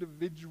our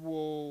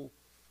individual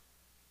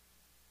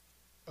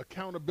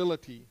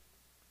accountability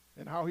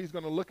and how he's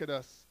going to look at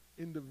us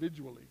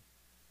individually.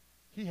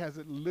 He has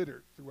it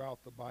littered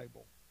throughout the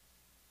Bible.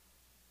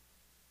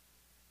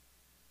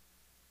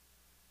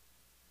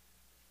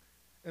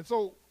 And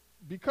so,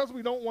 because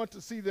we don't want to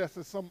see this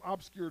as some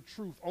obscure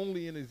truth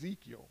only in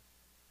Ezekiel,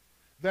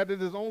 that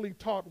it is only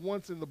taught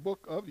once in the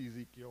book of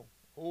Ezekiel,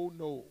 oh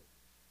no.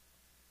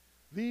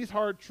 These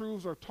hard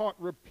truths are taught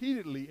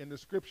repeatedly in the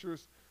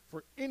scriptures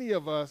for any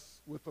of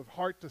us with a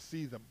heart to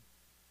see them.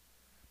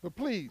 But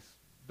please,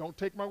 don't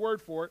take my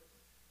word for it.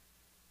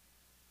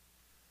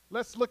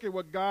 Let's look at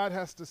what God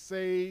has to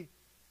say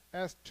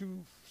as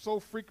to so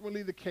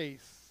frequently the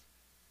case.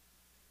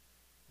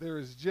 There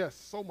is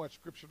just so much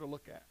scripture to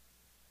look at.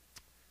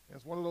 And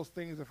it's one of those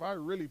things, if I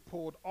really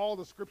pulled all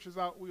the scriptures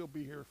out, we'll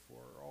be here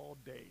for all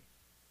day.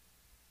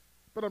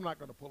 But I'm not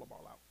going to pull them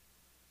all out.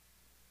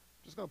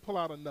 I'm just going to pull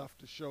out enough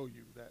to show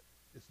you that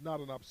it's not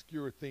an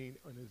obscure thing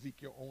in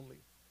Ezekiel only.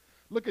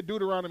 Look at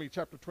Deuteronomy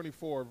chapter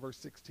 24, verse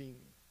 16.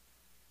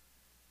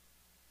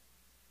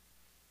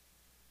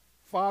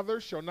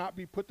 Fathers shall not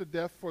be put to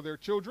death for their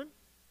children,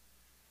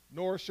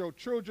 nor shall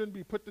children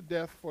be put to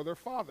death for their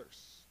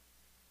fathers.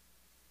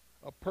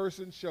 A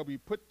person shall be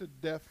put to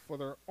death for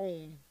their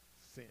own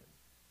sin.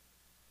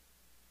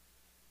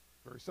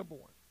 Very simple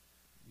one.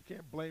 You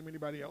can't blame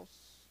anybody else.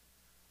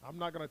 I'm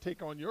not going to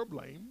take on your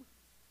blame.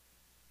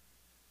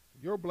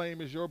 Your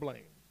blame is your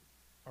blame.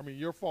 I mean,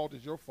 your fault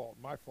is your fault.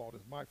 My fault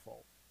is my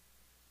fault.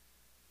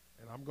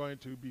 And I'm going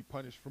to be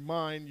punished for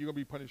mine. You're going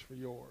to be punished for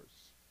yours.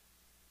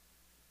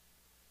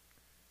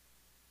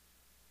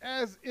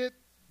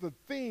 the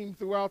theme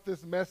throughout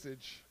this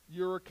message,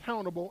 you're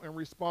accountable and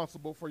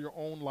responsible for your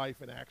own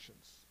life and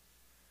actions.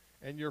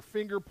 And your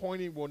finger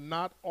pointing will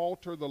not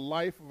alter the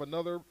life of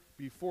another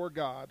before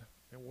God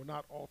and will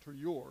not alter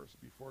yours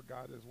before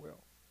God as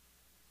well.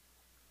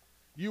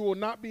 You will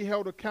not be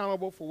held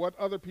accountable for what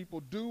other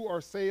people do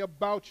or say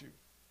about you.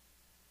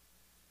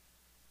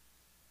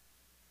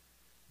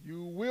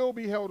 You will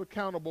be held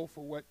accountable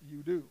for what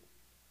you do.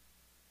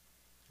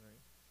 Right?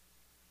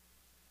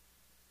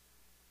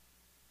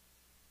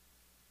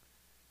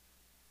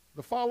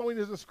 The following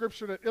is a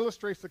scripture that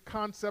illustrates the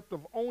concept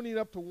of owning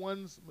up to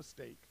one's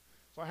mistake.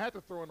 So I had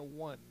to throw in a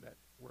one that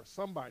where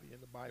somebody in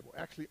the Bible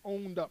actually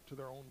owned up to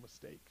their own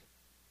mistake.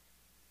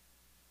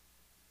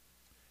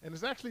 And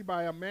it's actually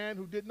by a man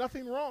who did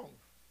nothing wrong.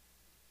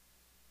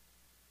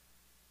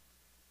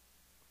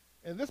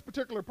 And this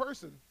particular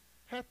person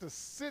had to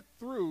sit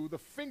through the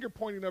finger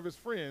pointing of his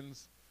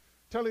friends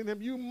telling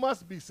him, you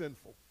must be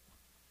sinful.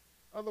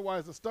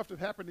 Otherwise, the stuff that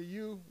happened to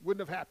you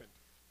wouldn't have happened.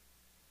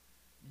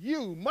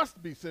 You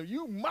must be sinful.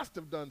 You must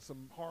have done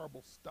some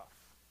horrible stuff.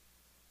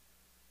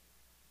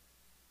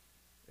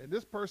 And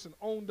this person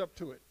owned up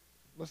to it.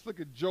 Let's look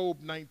at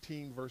Job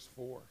 19, verse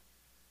 4.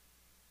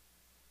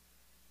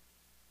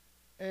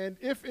 And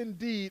if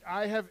indeed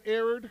I have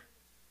erred,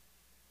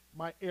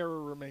 my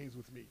error remains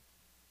with me.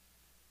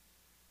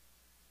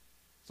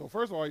 So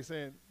first of all, he's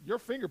saying, your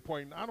finger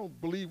pointing, I don't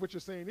believe what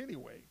you're saying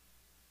anyway.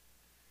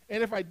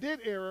 And if I did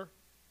err,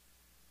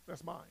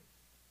 that's mine.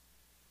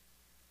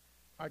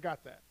 I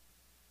got that.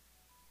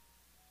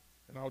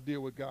 And I'll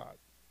deal with God.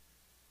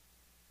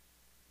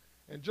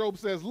 And Job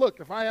says, look,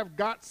 if I have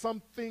got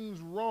some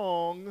things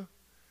wrong,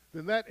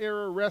 then that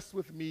error rests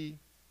with me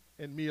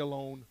and me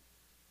alone,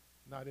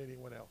 not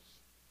anyone else.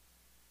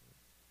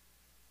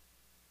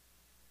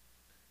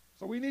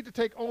 So we need to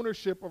take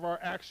ownership of our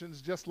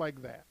actions just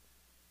like that.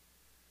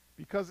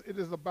 Because it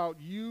is about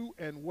you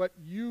and what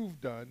you've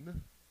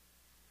done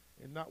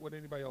and not what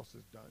anybody else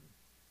has done.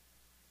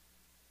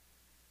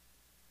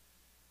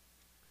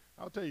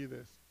 I'll tell you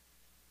this.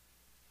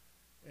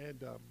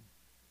 And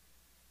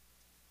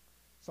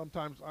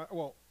sometimes,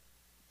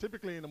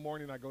 typically in the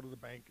morning I go to the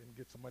bank and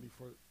get some money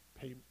for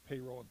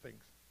payroll and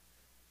things.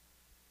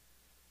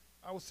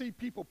 I will see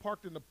people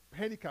parked in the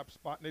handicap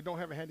spot and they don't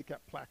have a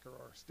handicap placard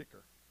or a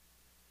sticker.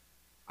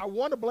 I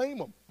want to blame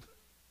them.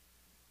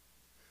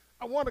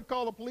 I want to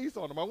call the police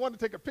on them. I want to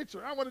take a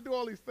picture. I want to do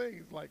all these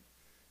things. Like,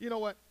 you know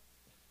what?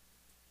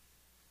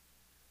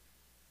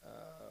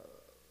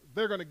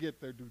 They're going to get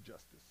their due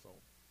justice, so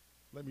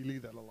let me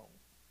leave that alone.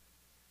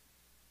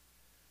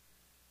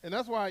 And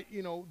that's why,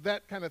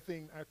 that kind of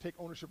thing, I take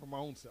ownership of my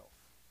own self.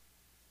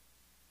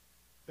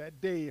 That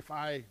day, if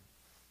I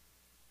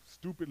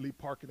stupidly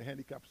park in a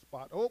handicapped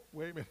spot, oh,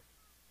 wait a minute.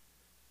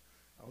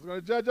 I was going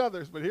to judge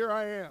others, but here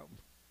I am.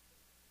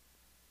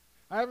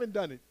 I haven't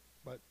done it,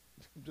 but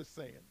I'm just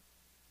saying.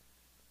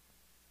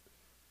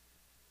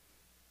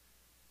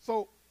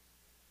 So,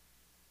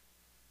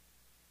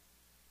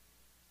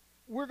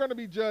 we're going to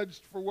be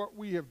judged for what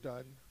we have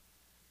done,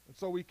 and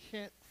so we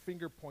can't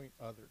finger point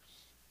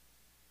others.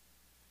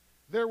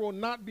 There will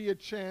not be a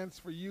chance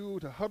for you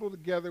to huddle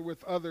together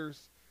with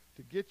others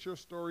to get your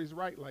stories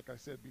right, like I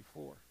said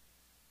before.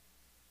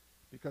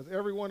 Because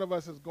every one of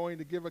us is going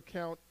to give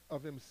account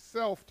of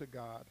himself to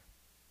God.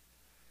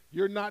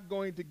 You're not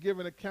going to give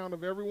an account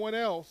of everyone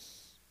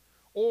else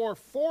or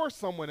for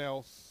someone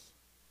else.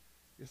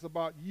 It's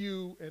about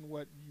you and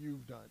what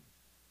you've done.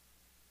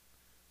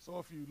 So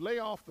if you lay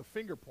off the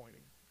finger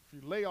pointing, if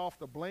you lay off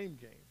the blame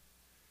game,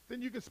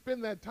 then you can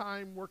spend that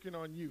time working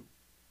on you,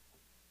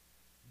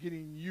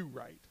 getting you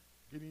right,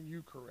 getting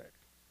you correct.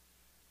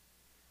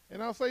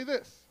 And I'll say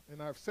this,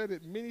 and I've said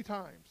it many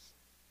times.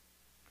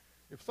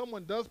 If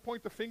someone does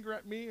point the finger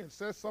at me and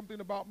says something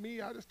about me,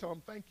 I just tell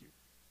them thank you.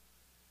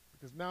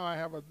 Because now I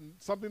have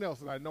something else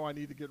that I know I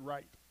need to get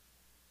right.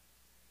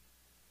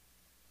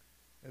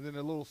 And then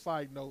a little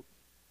side note,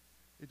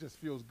 it just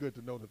feels good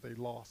to know that they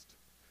lost.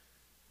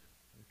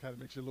 It kind of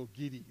makes you a little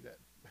giddy that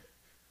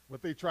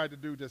what they tried to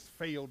do just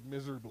failed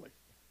miserably.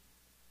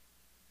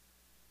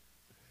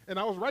 And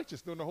I was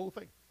righteous doing the whole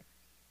thing.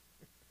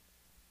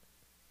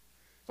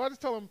 So I just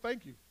tell them,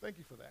 thank you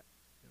for that.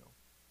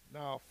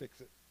 Now I'll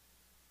fix it.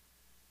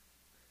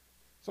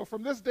 So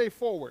from this day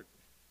forward,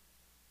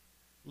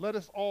 let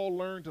us all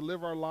learn to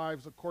live our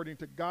lives according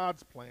to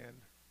God's plan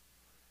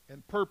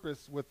and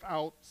purpose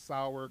without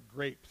sour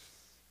grapes.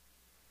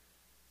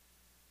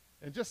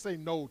 And just say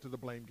no to the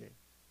blame game.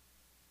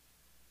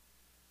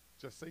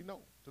 Just say no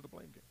to the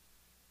blame game.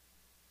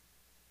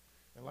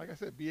 And like I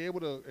said, be able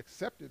to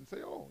accept it and say,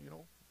 oh,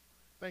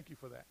 thank you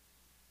for that.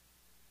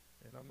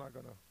 And I'm not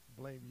going to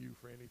blame you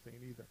for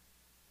anything either.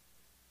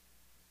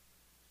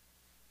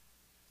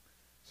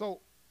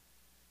 So,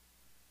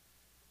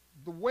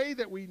 the way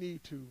that we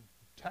need to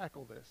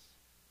tackle this,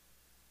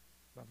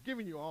 I've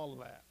given you all of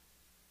that,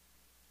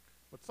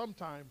 but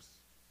sometimes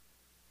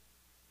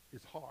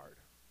it's hard.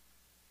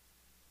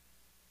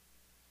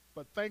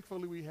 But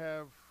thankfully we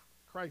have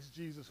Christ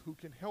Jesus who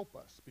can help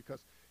us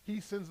because He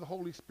sends the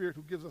Holy Spirit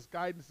who gives us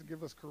guidance and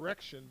gives us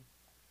correction.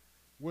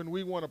 When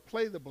we want to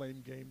play the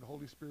blame game, the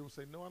Holy Spirit will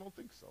say, no, I don't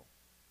think so.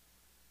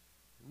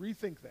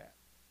 Rethink that.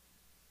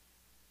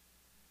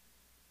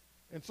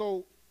 And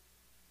so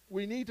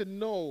we need to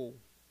know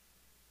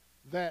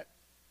that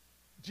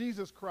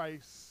Jesus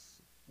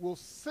Christ will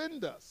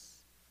send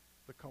us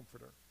the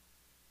Comforter.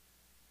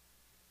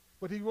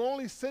 But he will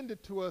only send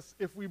it to us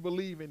if we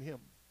believe in him.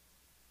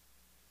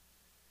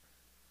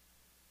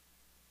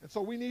 And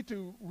so we need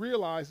to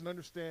realize and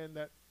understand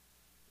that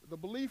the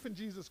belief in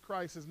Jesus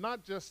Christ is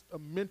not just a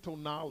mental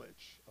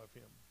knowledge of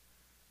him.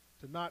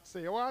 To not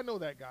say, oh, I know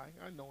that guy.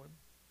 I know him.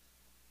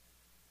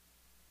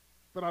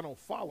 But I don't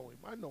follow him.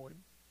 I know him.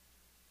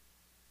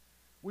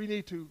 We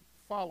need to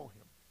follow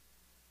him.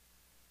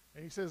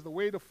 And he says the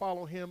way to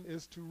follow him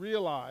is to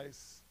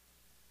realize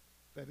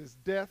that his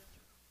death,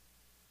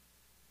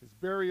 his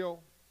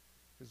burial,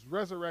 his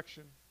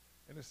resurrection,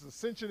 and his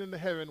ascension into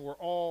heaven were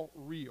all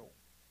real.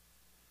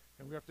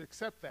 And we have to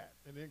accept that.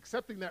 And in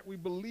accepting that, we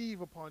believe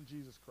upon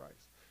Jesus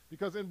Christ.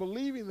 Because in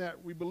believing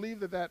that, we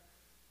believe that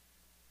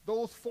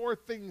those four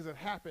things that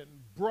happened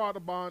brought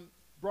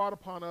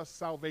upon us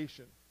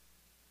salvation.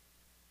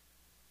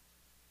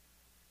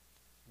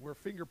 Where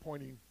finger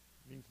pointing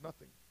means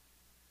nothing.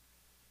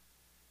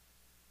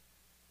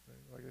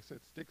 Like I said,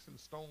 sticks and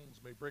stones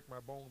may break my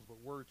bones, but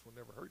words will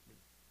never hurt me.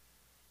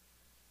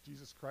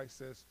 Jesus Christ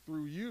says,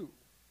 through you,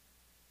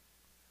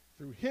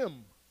 through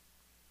him,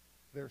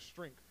 there's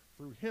strength.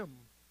 Through him,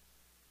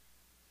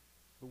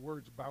 the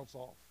words bounce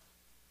off.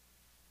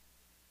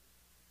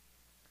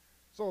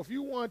 So if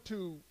you want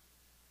to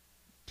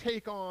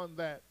take on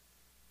that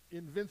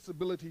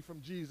invincibility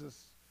from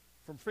Jesus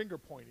from finger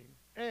pointing,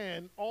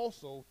 and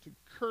also to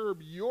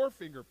curb your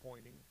finger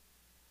pointing,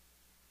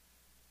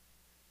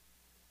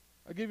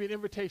 I give you an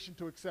invitation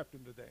to accept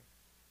him today.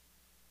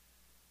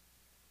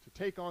 To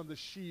take on the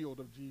shield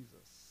of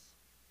Jesus.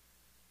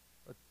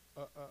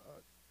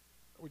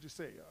 What'd you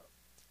say?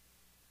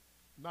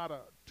 Not a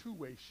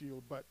two-way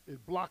shield, but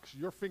it blocks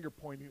your finger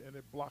pointing and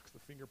it blocks the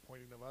finger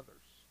pointing of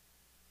others.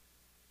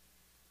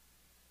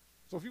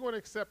 So if you want to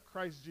accept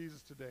Christ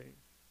Jesus today,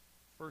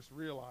 first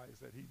realize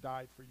that he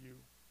died for you.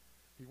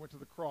 He went to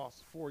the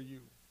cross for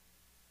you.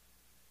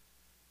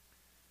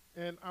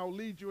 And I'll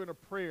lead you in a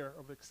prayer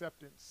of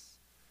acceptance.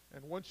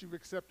 And once you've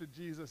accepted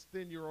Jesus,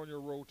 then you're on your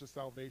road to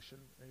salvation.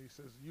 And he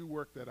says, you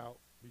work that out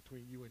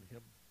between you and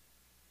him.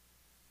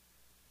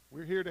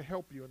 We're here to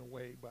help you in a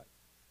way, but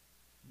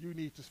you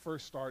need to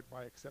first start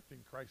by accepting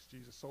Christ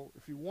Jesus. So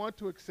if you want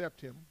to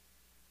accept him,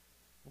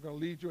 we're going to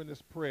lead you in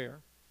this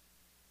prayer.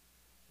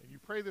 And you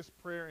pray this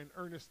prayer in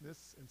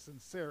earnestness and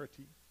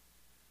sincerity,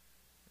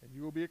 and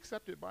you will be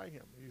accepted by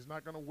him. He's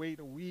not going to wait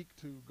a week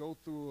to go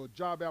through a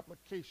job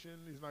application.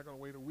 He's not going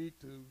to wait a week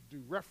to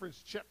do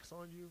reference checks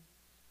on you.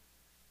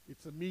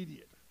 It's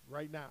immediate,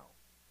 right now.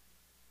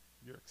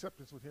 Your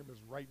acceptance with him is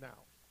right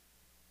now.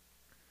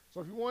 So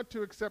if you want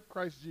to accept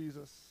Christ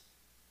Jesus,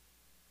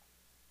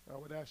 I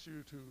would ask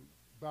you to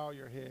bow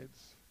your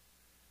heads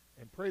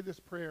and pray this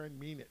prayer and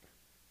mean it.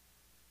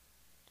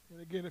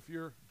 And again, if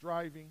you're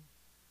driving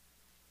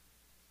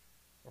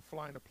or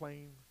flying a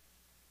plane,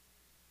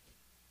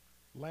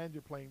 land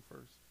your plane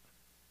first.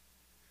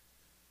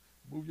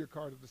 Move your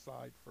car to the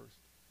side first.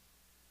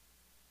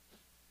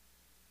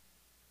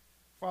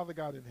 Father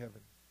God in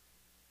heaven,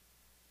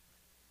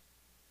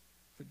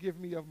 forgive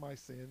me of my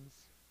sins.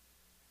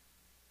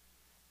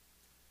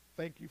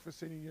 Thank you for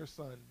sending your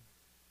Son,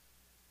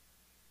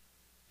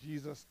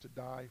 Jesus, to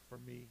die for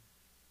me.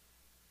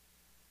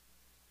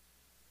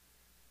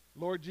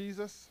 Lord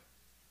Jesus,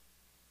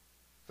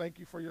 thank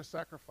you for your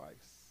sacrifice.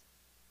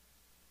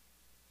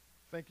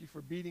 Thank you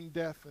for beating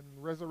death and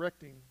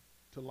resurrecting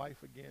to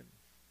life again.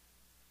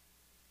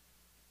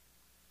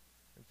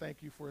 And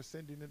thank you for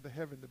ascending into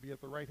heaven to be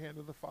at the right hand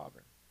of the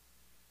Father,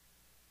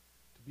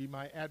 to be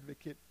my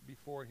advocate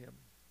before him.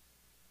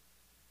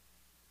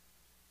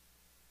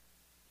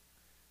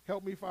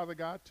 Help me, Father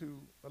God, to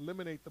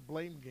eliminate the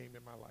blame game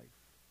in my life.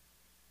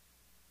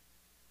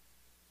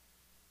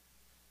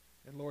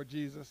 And Lord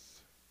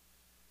Jesus,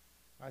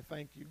 I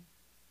thank you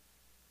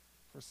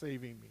for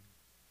saving me.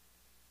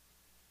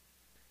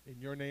 In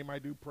your name I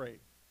do pray.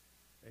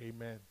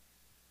 Amen.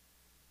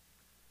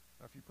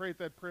 Now, if you prayed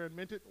that prayer and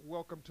meant it,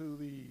 welcome to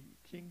the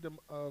kingdom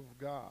of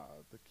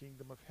God, the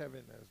kingdom of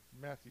heaven, as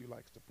Matthew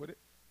likes to put it.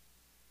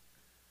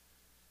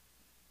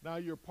 Now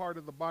you're part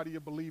of the body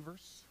of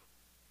believers,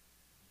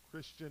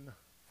 Christian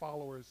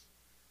followers,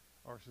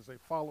 or I should say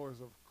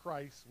followers of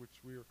Christ, which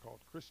we are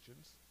called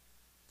Christians.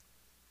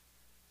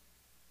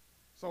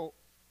 So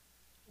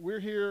we're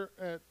here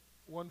at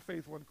One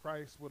Faith, One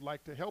Christ, would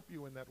like to help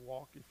you in that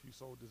walk if you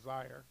so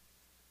desire.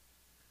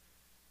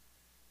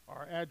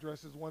 Our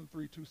address is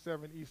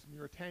 1327 East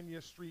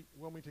Mauritania Street,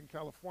 Wilmington,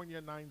 California,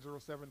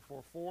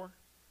 90744.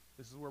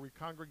 This is where we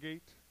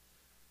congregate.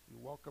 You're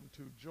welcome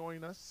to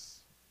join us,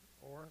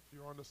 or if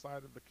you're on the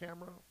side of the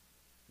camera,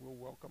 we'll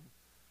welcome.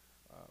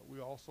 We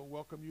also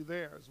welcome you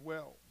there as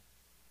well.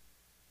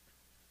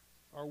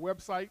 Our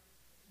website,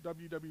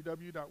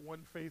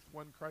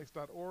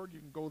 www.onefaith1christ.org. You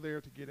can go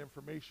there to get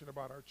information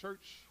about our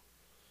church,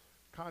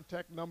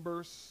 contact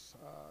numbers.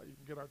 You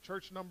can get our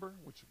church number,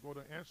 which will go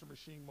to answer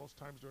machine most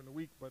times during the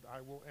week, but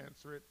I will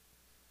answer it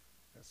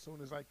as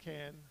soon as I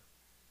can.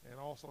 And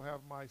also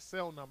have my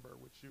cell number,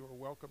 which you are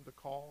welcome to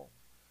call,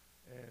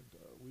 and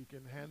we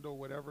can handle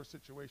whatever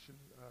situation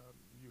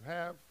you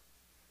have.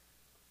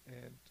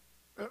 And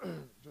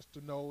just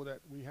to know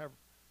that we have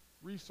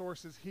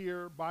resources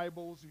here,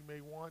 Bibles you may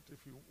want.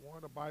 If you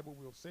want a Bible,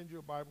 we'll send you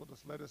a Bible.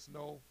 Just let us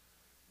know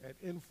at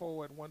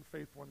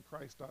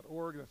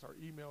info@onefaith1christ.org. That's our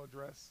email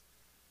address.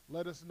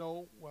 Let us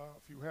know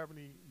if you have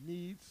any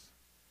needs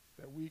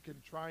that we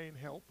can try and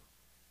help.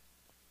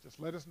 Just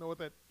let us know at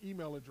that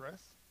email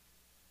address,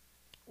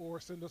 or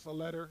send us a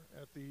letter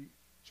at the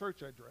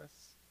church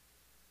address.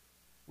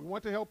 We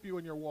want to help you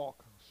in your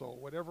walk, so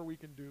whatever we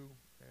can do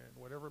and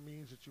whatever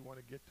means that you want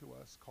to get to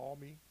us, call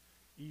me,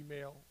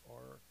 email,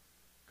 or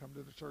come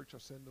to the church or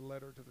send a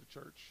letter to the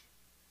church.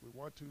 We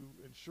want to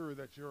ensure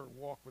that your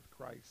walk with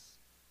Christ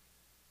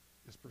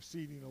is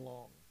proceeding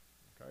along,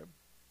 okay?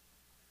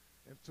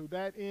 And to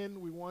that end,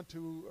 we want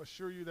to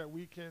assure you that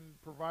we can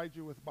provide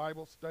you with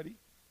Bible study.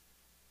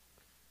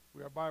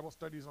 We have Bible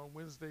studies on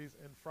Wednesdays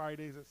and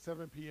Fridays at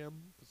 7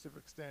 p.m.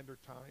 Pacific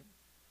Standard Time.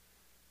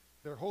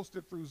 They're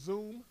hosted through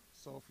Zoom,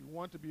 so if you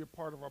want to be a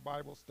part of our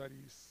Bible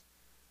studies,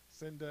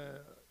 send an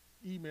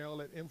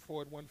email at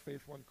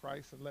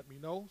info@onefaith1christ and let me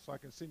know so I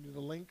can send you the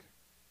link.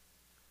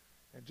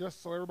 And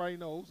just so everybody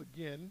knows,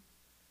 again,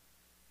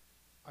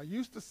 I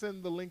used to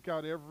send the link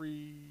out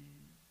every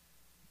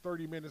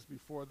 30 minutes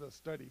before the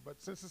study,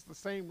 but since it's the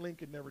same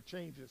link, it never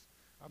changes.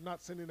 I'm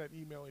not sending that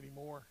email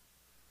anymore.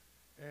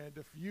 And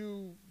if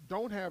you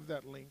don't have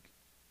that link,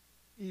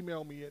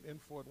 email me at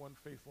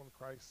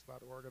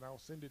info@onefaith1christ.org and I'll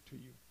send it to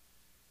you.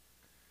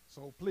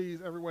 So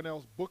please, everyone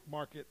else,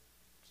 bookmark it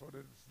so that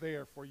it's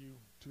there for you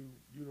to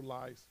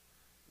utilize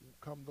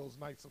come those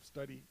nights of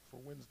study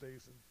for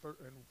Wednesdays and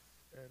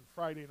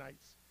Friday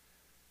nights.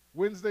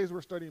 Wednesdays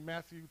we're studying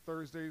Matthew.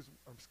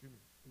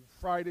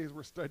 Fridays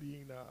we're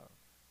studying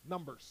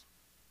Numbers.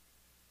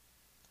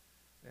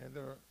 And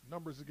the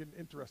numbers are getting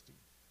interesting.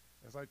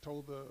 As I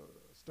told the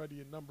study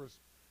in Numbers,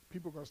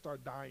 people are going to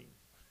start dying.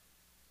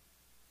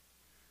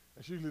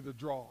 That's usually the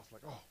draw. It's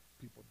like, oh,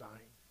 people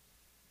dying.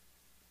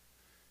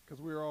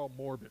 Because we're all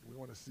morbid. We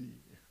want to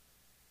see.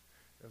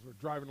 As we're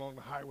driving along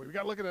the highway, we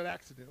got to look at that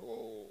accident.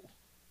 Oh.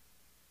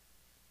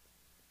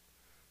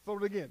 So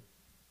again,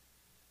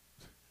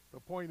 the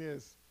point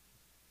is,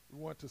 we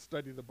want to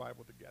study the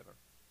Bible together.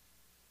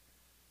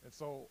 And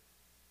so,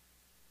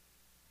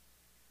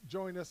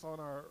 join us on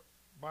our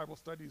Bible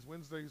studies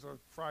Wednesdays or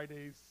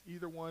Fridays,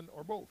 either one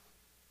or both.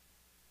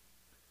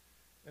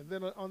 And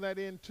then on that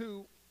end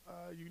too,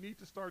 you need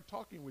to start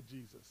talking with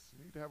Jesus.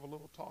 You need to have a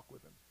little talk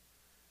with him.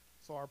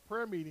 So our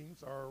prayer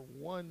meetings are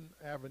one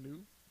avenue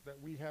that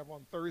we have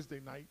on Thursday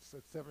nights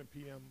at 7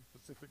 p.m.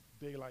 Pacific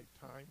Daylight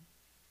Time.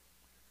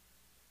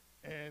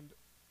 And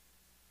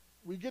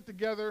we get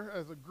together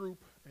as a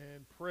group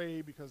and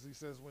pray, because he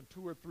says when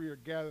 2 or 3 are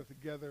gathered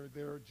together,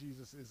 there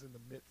Jesus is in the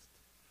midst.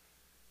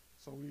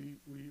 So we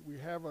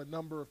have a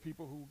number of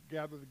people who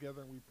gather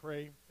together and we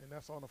pray, and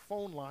that's on a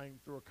phone line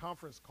through a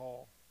conference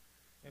call.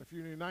 And if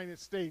you're in the United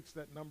States,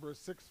 that number is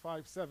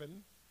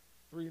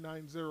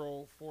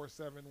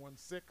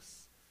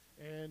 657-390-4716.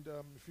 And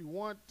if you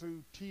want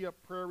to tee up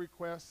prayer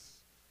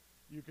requests,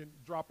 you can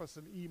drop us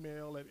an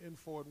email at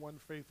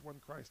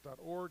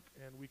info@onefaith1christ.org,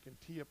 and we can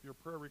tee up your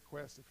prayer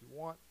requests if you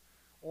want.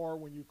 Or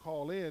when you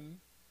call in,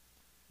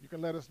 you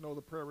can let us know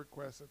the prayer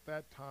requests at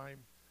that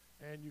time,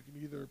 and you can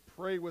either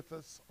pray with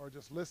us or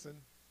just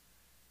listen,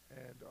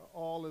 and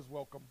all is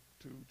welcome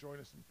to join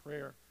us in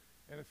prayer.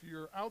 And if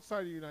you're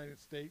outside of the United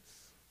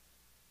States,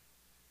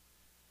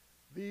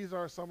 these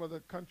are some of the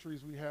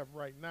countries we have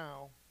right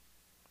now.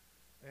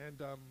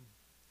 And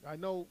I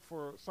know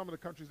for some of the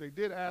countries they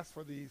did ask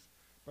for these,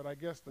 but I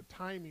guess the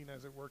timing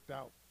as it worked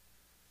out.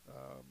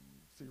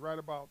 See, right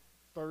about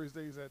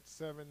Thursdays at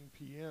 7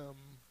 p.m.,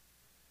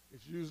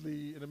 it's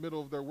usually in the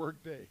middle of their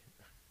work day.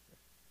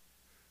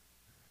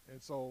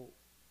 And so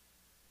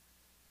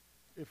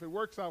if it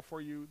works out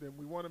for you, then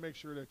we want to make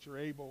sure that you're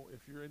able,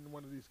 if you're in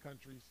one of these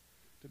countries,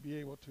 to be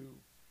able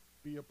to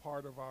be a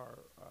part of our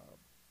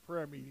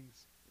prayer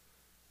meetings.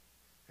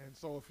 And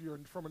so if you're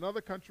from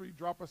another country,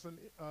 drop us an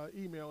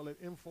email at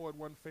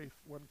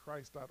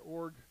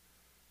info@onefaith1christ.org,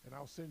 and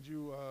I'll send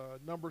you a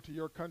number to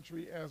your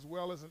country as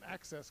well as an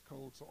access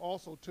code. So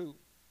also, too,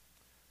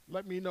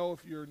 let me know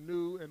if you're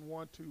new and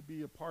want to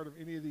be a part of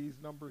any of these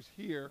numbers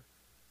here.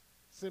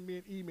 Send me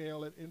an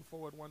email at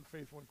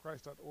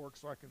info@onefaith1christ.org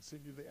so I can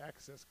send you the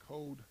access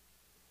code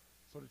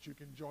so that you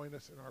can join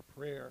us in our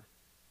prayer.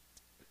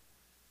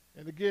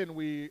 And again,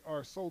 we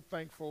are so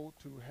thankful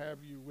to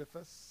have you with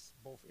us,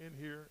 both in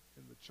here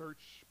in the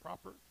church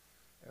proper,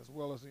 as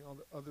well as on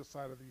the other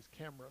side of these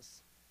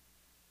cameras.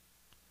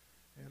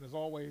 And as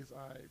always,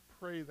 I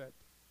pray that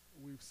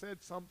we've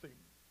said something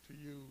to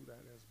you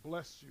that has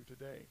blessed you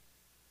today,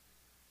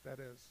 that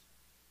has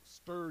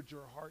stirred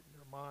your heart and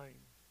your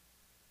mind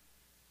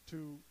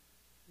to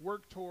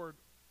work toward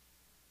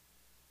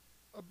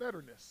a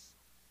betterness.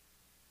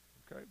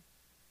 Okay?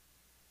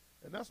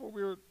 And that's what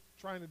we're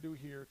trying to do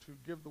here, to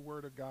give the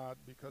Word of God,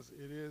 because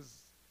it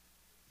is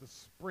the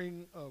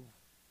spring of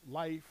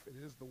life. It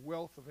is the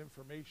wealth of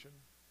information.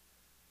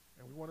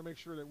 And we want to make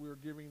sure that we're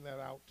giving that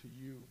out to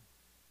you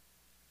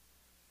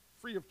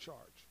free of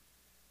charge.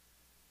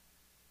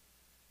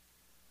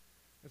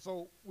 And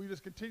so we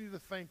just continue to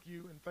thank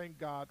you and thank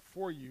God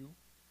for you.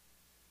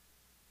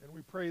 And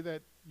we pray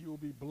that you will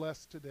be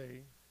blessed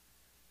today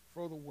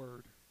for the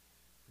Word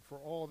and for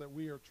all that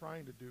we are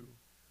trying to do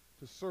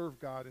to serve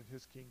God in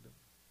His kingdom,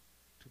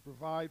 to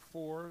provide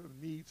for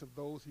the needs of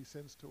those He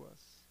sends to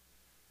us.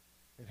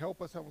 And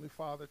help us, Heavenly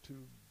Father,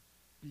 to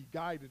be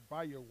guided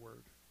by your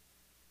Word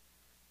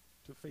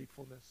to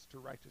faithfulness, to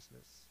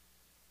righteousness,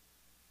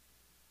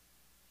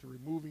 to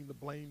removing the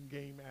blame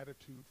game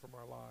attitude from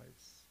our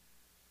lives,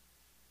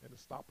 and to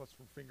stop us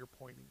from finger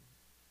pointing,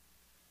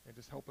 and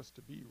just help us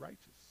to be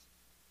righteous.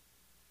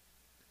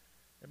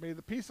 And may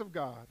the peace of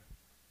God,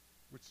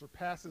 which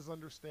surpasses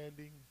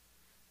understanding,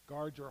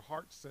 guard your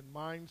hearts and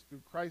minds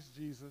through Christ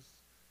Jesus,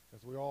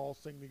 as we all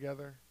sing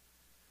together.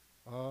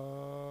 Amen.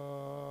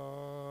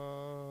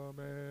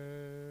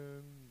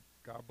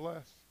 God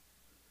bless.